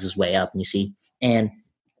he rises his way up and you see. And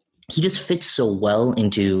he just fits so well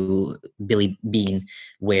into Billy Beane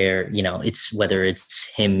where, whether it's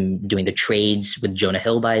him doing the trades with Jonah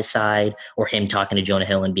Hill by his side or him talking to Jonah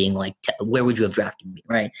Hill and being like, where would you have drafted me?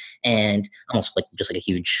 Right. And I'm also just like a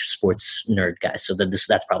huge sports nerd guy. So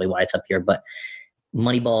that's probably why it's up here. But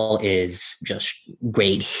Moneyball is just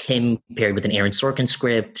great. Him paired with an Aaron Sorkin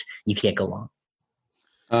script. You can't go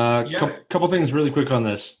wrong. Couple things really quick on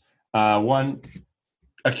this. One,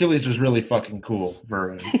 Achilles was really fucking cool,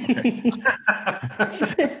 Varun. Okay.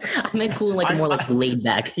 I meant cool, like more like laid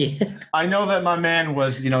back. Yeah. I know that my man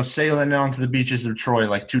was, sailing onto the beaches of Troy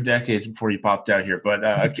like 2 decades before he popped out here, but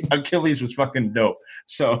Achilles was fucking dope.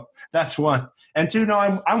 So that's one. And two, no,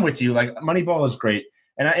 I'm with you. Like Moneyball is great,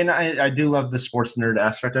 and I do love the sports nerd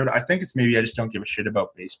aspect of it. I think it's maybe I just don't give a shit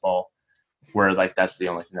about baseball, where like that's the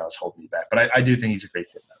only thing that was holding me back. But I do think he's a great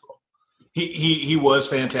fit in that role. He was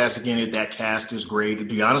fantastic in it. That cast is great. To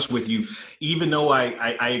be honest with you, even though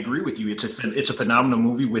I agree with you, it's a phenomenal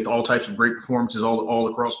movie with all types of great performances all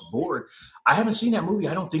across the board. I haven't seen that movie,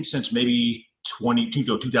 I don't think, since maybe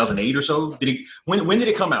 2008 or so. When did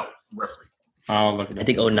it come out, roughly? I'll look at it. I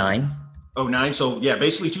think 2009. 2009. So yeah,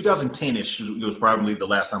 basically 2010-ish was probably the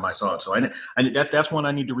last time I saw it. So that's one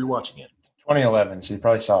I need to rewatch again. 2011. So you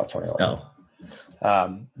probably saw it 2011. Oh.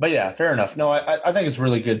 But yeah, fair enough. No, I think it's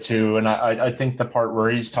really good too. And I think the part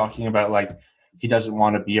where he's talking about like, he doesn't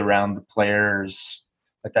want to be around the players,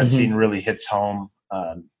 like that scene really hits home,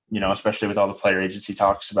 especially with all the player agents he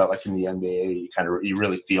talks about, like in the NBA, you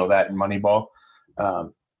really feel that in Moneyball.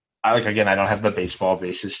 I don't have the baseball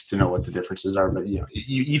basis to know what the differences are, but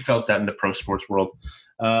you felt that in the pro sports world.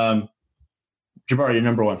 Jabbar, you're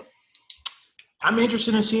number one. I'm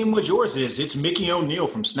interested in seeing what yours is. It's Mickey O'Neill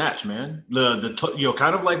from Snatch, man. The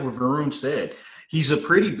kind of like what Varun said. He's a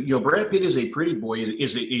pretty, Brad Pitt is a pretty boy,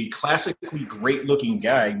 is a classically great looking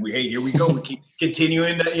guy. Hey, here we go. We keep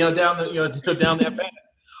continuing, down down that path.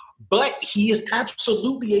 But he is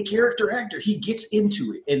absolutely a character actor. He gets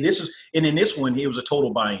into it. And in this one, it was a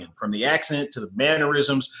total buy-in, from the accent to the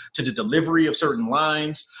mannerisms to the delivery of certain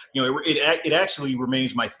lines. It actually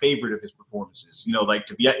remains my favorite of his performances.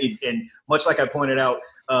 And much like I pointed out,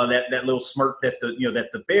 that little smirk that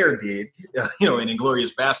the bear did, in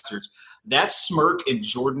Inglourious Bastards, that smirk and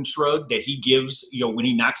Jordan shrug that he gives, when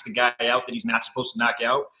he knocks the guy out that he's not supposed to knock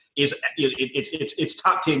out, it's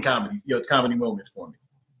top 10 comedy, comedy moments for me.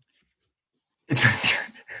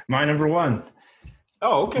 My number one.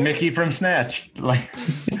 Oh, okay. Mickey from Snatch.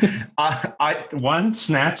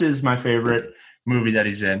 Snatch is my favorite movie that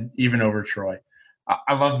he's in, even over Troy.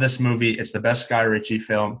 I love this movie. It's the best Guy Ritchie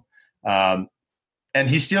film, and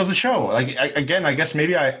he steals the show. I guess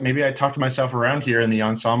maybe I talked to myself around here in the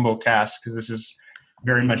ensemble cast, because this is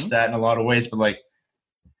very much that in a lot of ways. But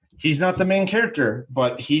he's not the main character,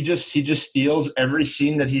 but he just steals every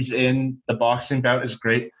scene that he's in. The boxing bout is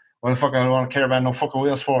great. What the fuck I don't want to care about no fucking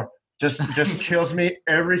wheels for? Just kills me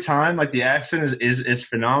every time. The accent is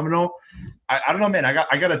phenomenal. I don't know, man.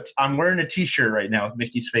 I'm wearing a t-shirt right now with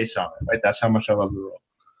Mickey's face on it. That's how much I love the role.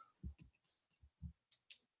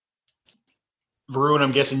 Varun,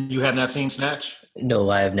 I'm guessing you have not seen Snatch?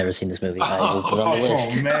 No, I have never seen this movie. I will put it on the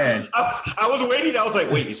list. Oh, man. I was waiting. I was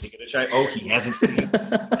like, wait, he's taking a try. Oh, he hasn't seen it.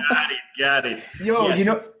 Got it. Yo, yes.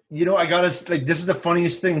 I got to, this is the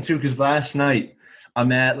funniest thing, too, because last night,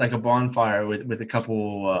 I'm at a bonfire with a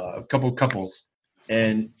couple couples,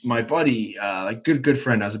 and my buddy, good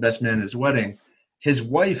friend, I was the best man at his wedding. His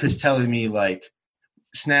wife is telling me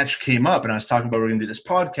Snatch came up, and I was talking about we're gonna do this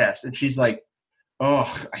podcast, and she's like, "Oh,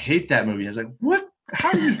 I hate that movie." I was like, "What?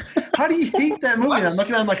 How do you hate that movie?" And I'm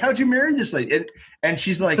looking at him like, "How'd you marry this lady?" And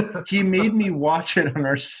she's like, "He made me watch it on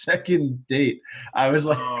our second date." I was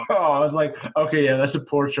like, okay, yeah, that's a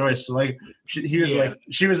poor choice. So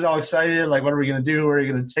she was all excited, what are we gonna do? Where are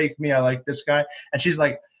you gonna take me? I like this guy. And she's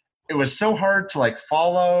like, it was so hard to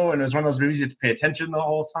follow, and it was one of those movies you had to pay attention the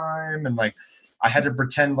whole time, and I had to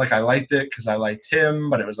pretend I liked it because I liked him,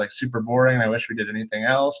 but it was super boring, and I wish we did anything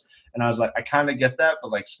else. And I was like, I kind of get that,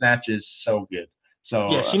 but Snatch is so good.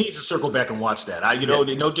 So yeah, she needs to circle back and watch that.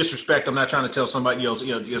 No disrespect. I'm not trying to tell somebody else,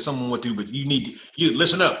 someone what to do, but you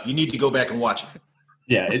listen up. You need to go back and watch it.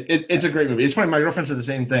 Yeah, it's a great movie. It's funny. My girlfriend said the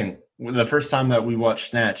same thing. The first time that we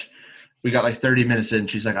watched Snatch, we got 30 minutes in.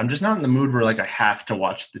 She's like, I'm just not in the mood where I have to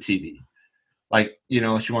watch the TV.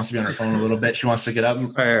 She wants to be on her phone a little bit. She wants to get up.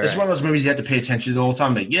 Right. This is one of those movies you have to pay attention to the whole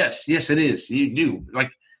time. Yes, it is. You do.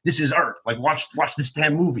 This is art. Watch this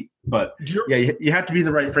damn movie. But you have to be in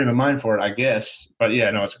the right frame of mind for it, I guess. But yeah,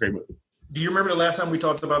 no, it's a great movie. Do you remember the last time we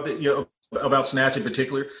talked about about Snatch in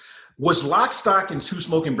particular? Was Lock, Stock, and Two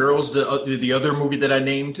Smoking Barrels the other movie that I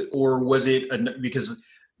named, or was it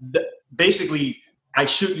basically? I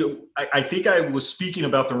think I was speaking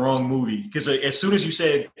about the wrong movie, because as soon as you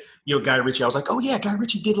said, Guy Ritchie, I was like, oh yeah, Guy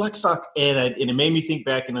Ritchie did Lock, Stock, and it made me think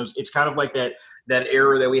back, and it's kind of like that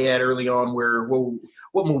era that we had early on where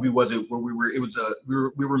what movie was it where we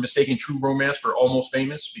were mistaking True Romance for Almost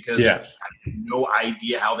Famous, because I had no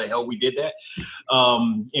idea how the hell we did that.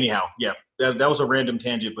 Anyhow, yeah, that was a random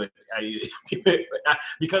tangent, but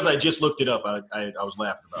because I just looked it up, I was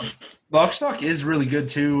laughing about it. Lock, Stock is really good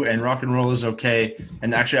too, and Rock and Roll is okay.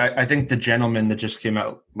 And actually, I think The Gentleman that just came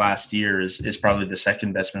out last year is probably the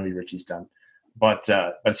second best movie Ritchie's done. But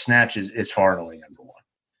Snatch is far and away number one.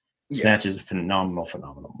 Snatch is a phenomenal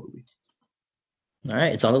movie. All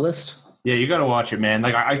right, it's on the list. Yeah, you got to watch it, man.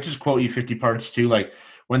 I just quote you 50 parts too.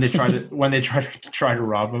 When they try to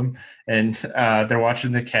rob him, and they're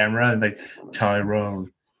watching the camera, and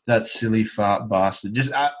Tyrone, that silly fat bastard.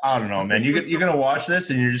 Just I don't know, man. You're gonna watch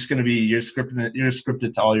this, and you're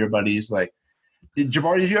scripted to all your buddies.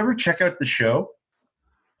 Jabbar, did you ever check out the show?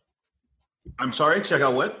 I'm sorry, check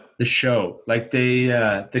out what? The show,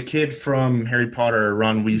 the kid from Harry Potter,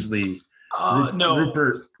 Ron Weasley. No,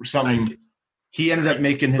 Rupert or something. He ended up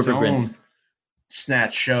making his own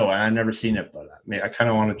Snatch show, and I've never seen it, but I kind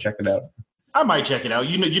of want to check it out. I might check it out.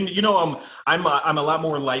 I'm a lot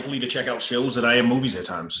more likely to check out shows than I am movies at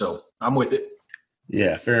times, so I'm with it.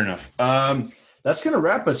 Yeah, fair enough. That's gonna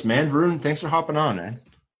wrap us, man. Varun, thanks for hopping on, man.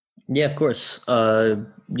 Yeah, of course. You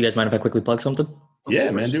guys mind if I quickly plug something?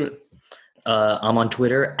 Yeah, man, do it. I'm on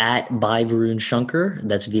Twitter at @ByVarunShankar.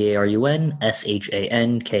 That's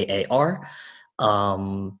VarunShankar.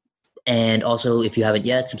 And also, if you haven't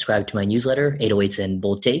yet, subscribe to my newsletter, 808s and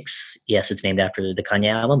Bold Takes. Yes, it's named after the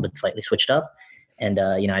Kanye album, but slightly switched up. And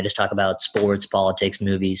I just talk about sports, politics,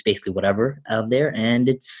 movies, basically whatever out there, and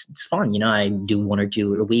it's fun. I do 1 or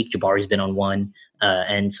 2 a week. Jabari's been on one,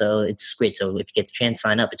 and so it's great. So if you get the chance,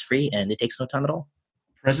 sign up. It's free and it takes no time at all.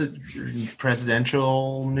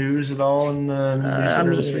 Presidential news at all in the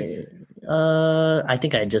newsletter this week? I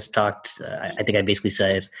think I just talked. I think I basically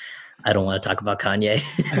said I don't want to talk about Kanye.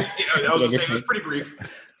 I was saying it was pretty brief.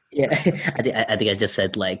 Yeah, I think I just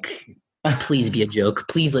said please be a joke.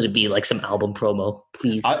 Please let it be like some album promo.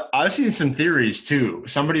 Please. I've seen some theories too.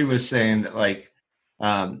 Somebody was saying that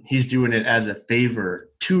he's doing it as a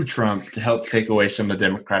favor to Trump to help take away some of the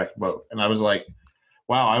Democratic vote. And I was like,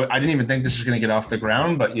 wow, I didn't even think this was going to get off the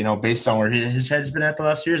ground. But, based on where his head's been at the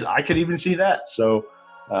last years, I could even see that. So,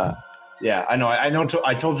 yeah, I know.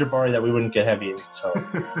 I told Jabari that we wouldn't get heavy, so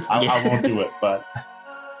I won't do it. But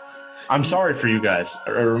I'm sorry for you guys.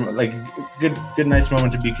 Good, nice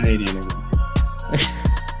moment to be Canadian.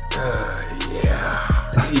 Yeah.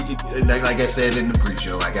 Like I said in the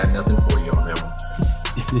pre-show, I got nothing for you on that one.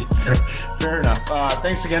 Fair enough.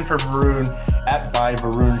 Thanks again for Varun by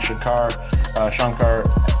Varun Shankar, Shankar,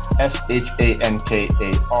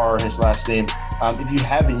 his last name. If you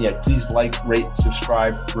haven't yet, please rate,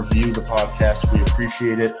 subscribe, review the podcast. We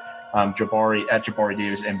appreciate it. Jabari at Jabari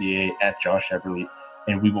Davis NBA at Josh Everly,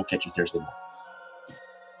 and we will catch you Thursday morning.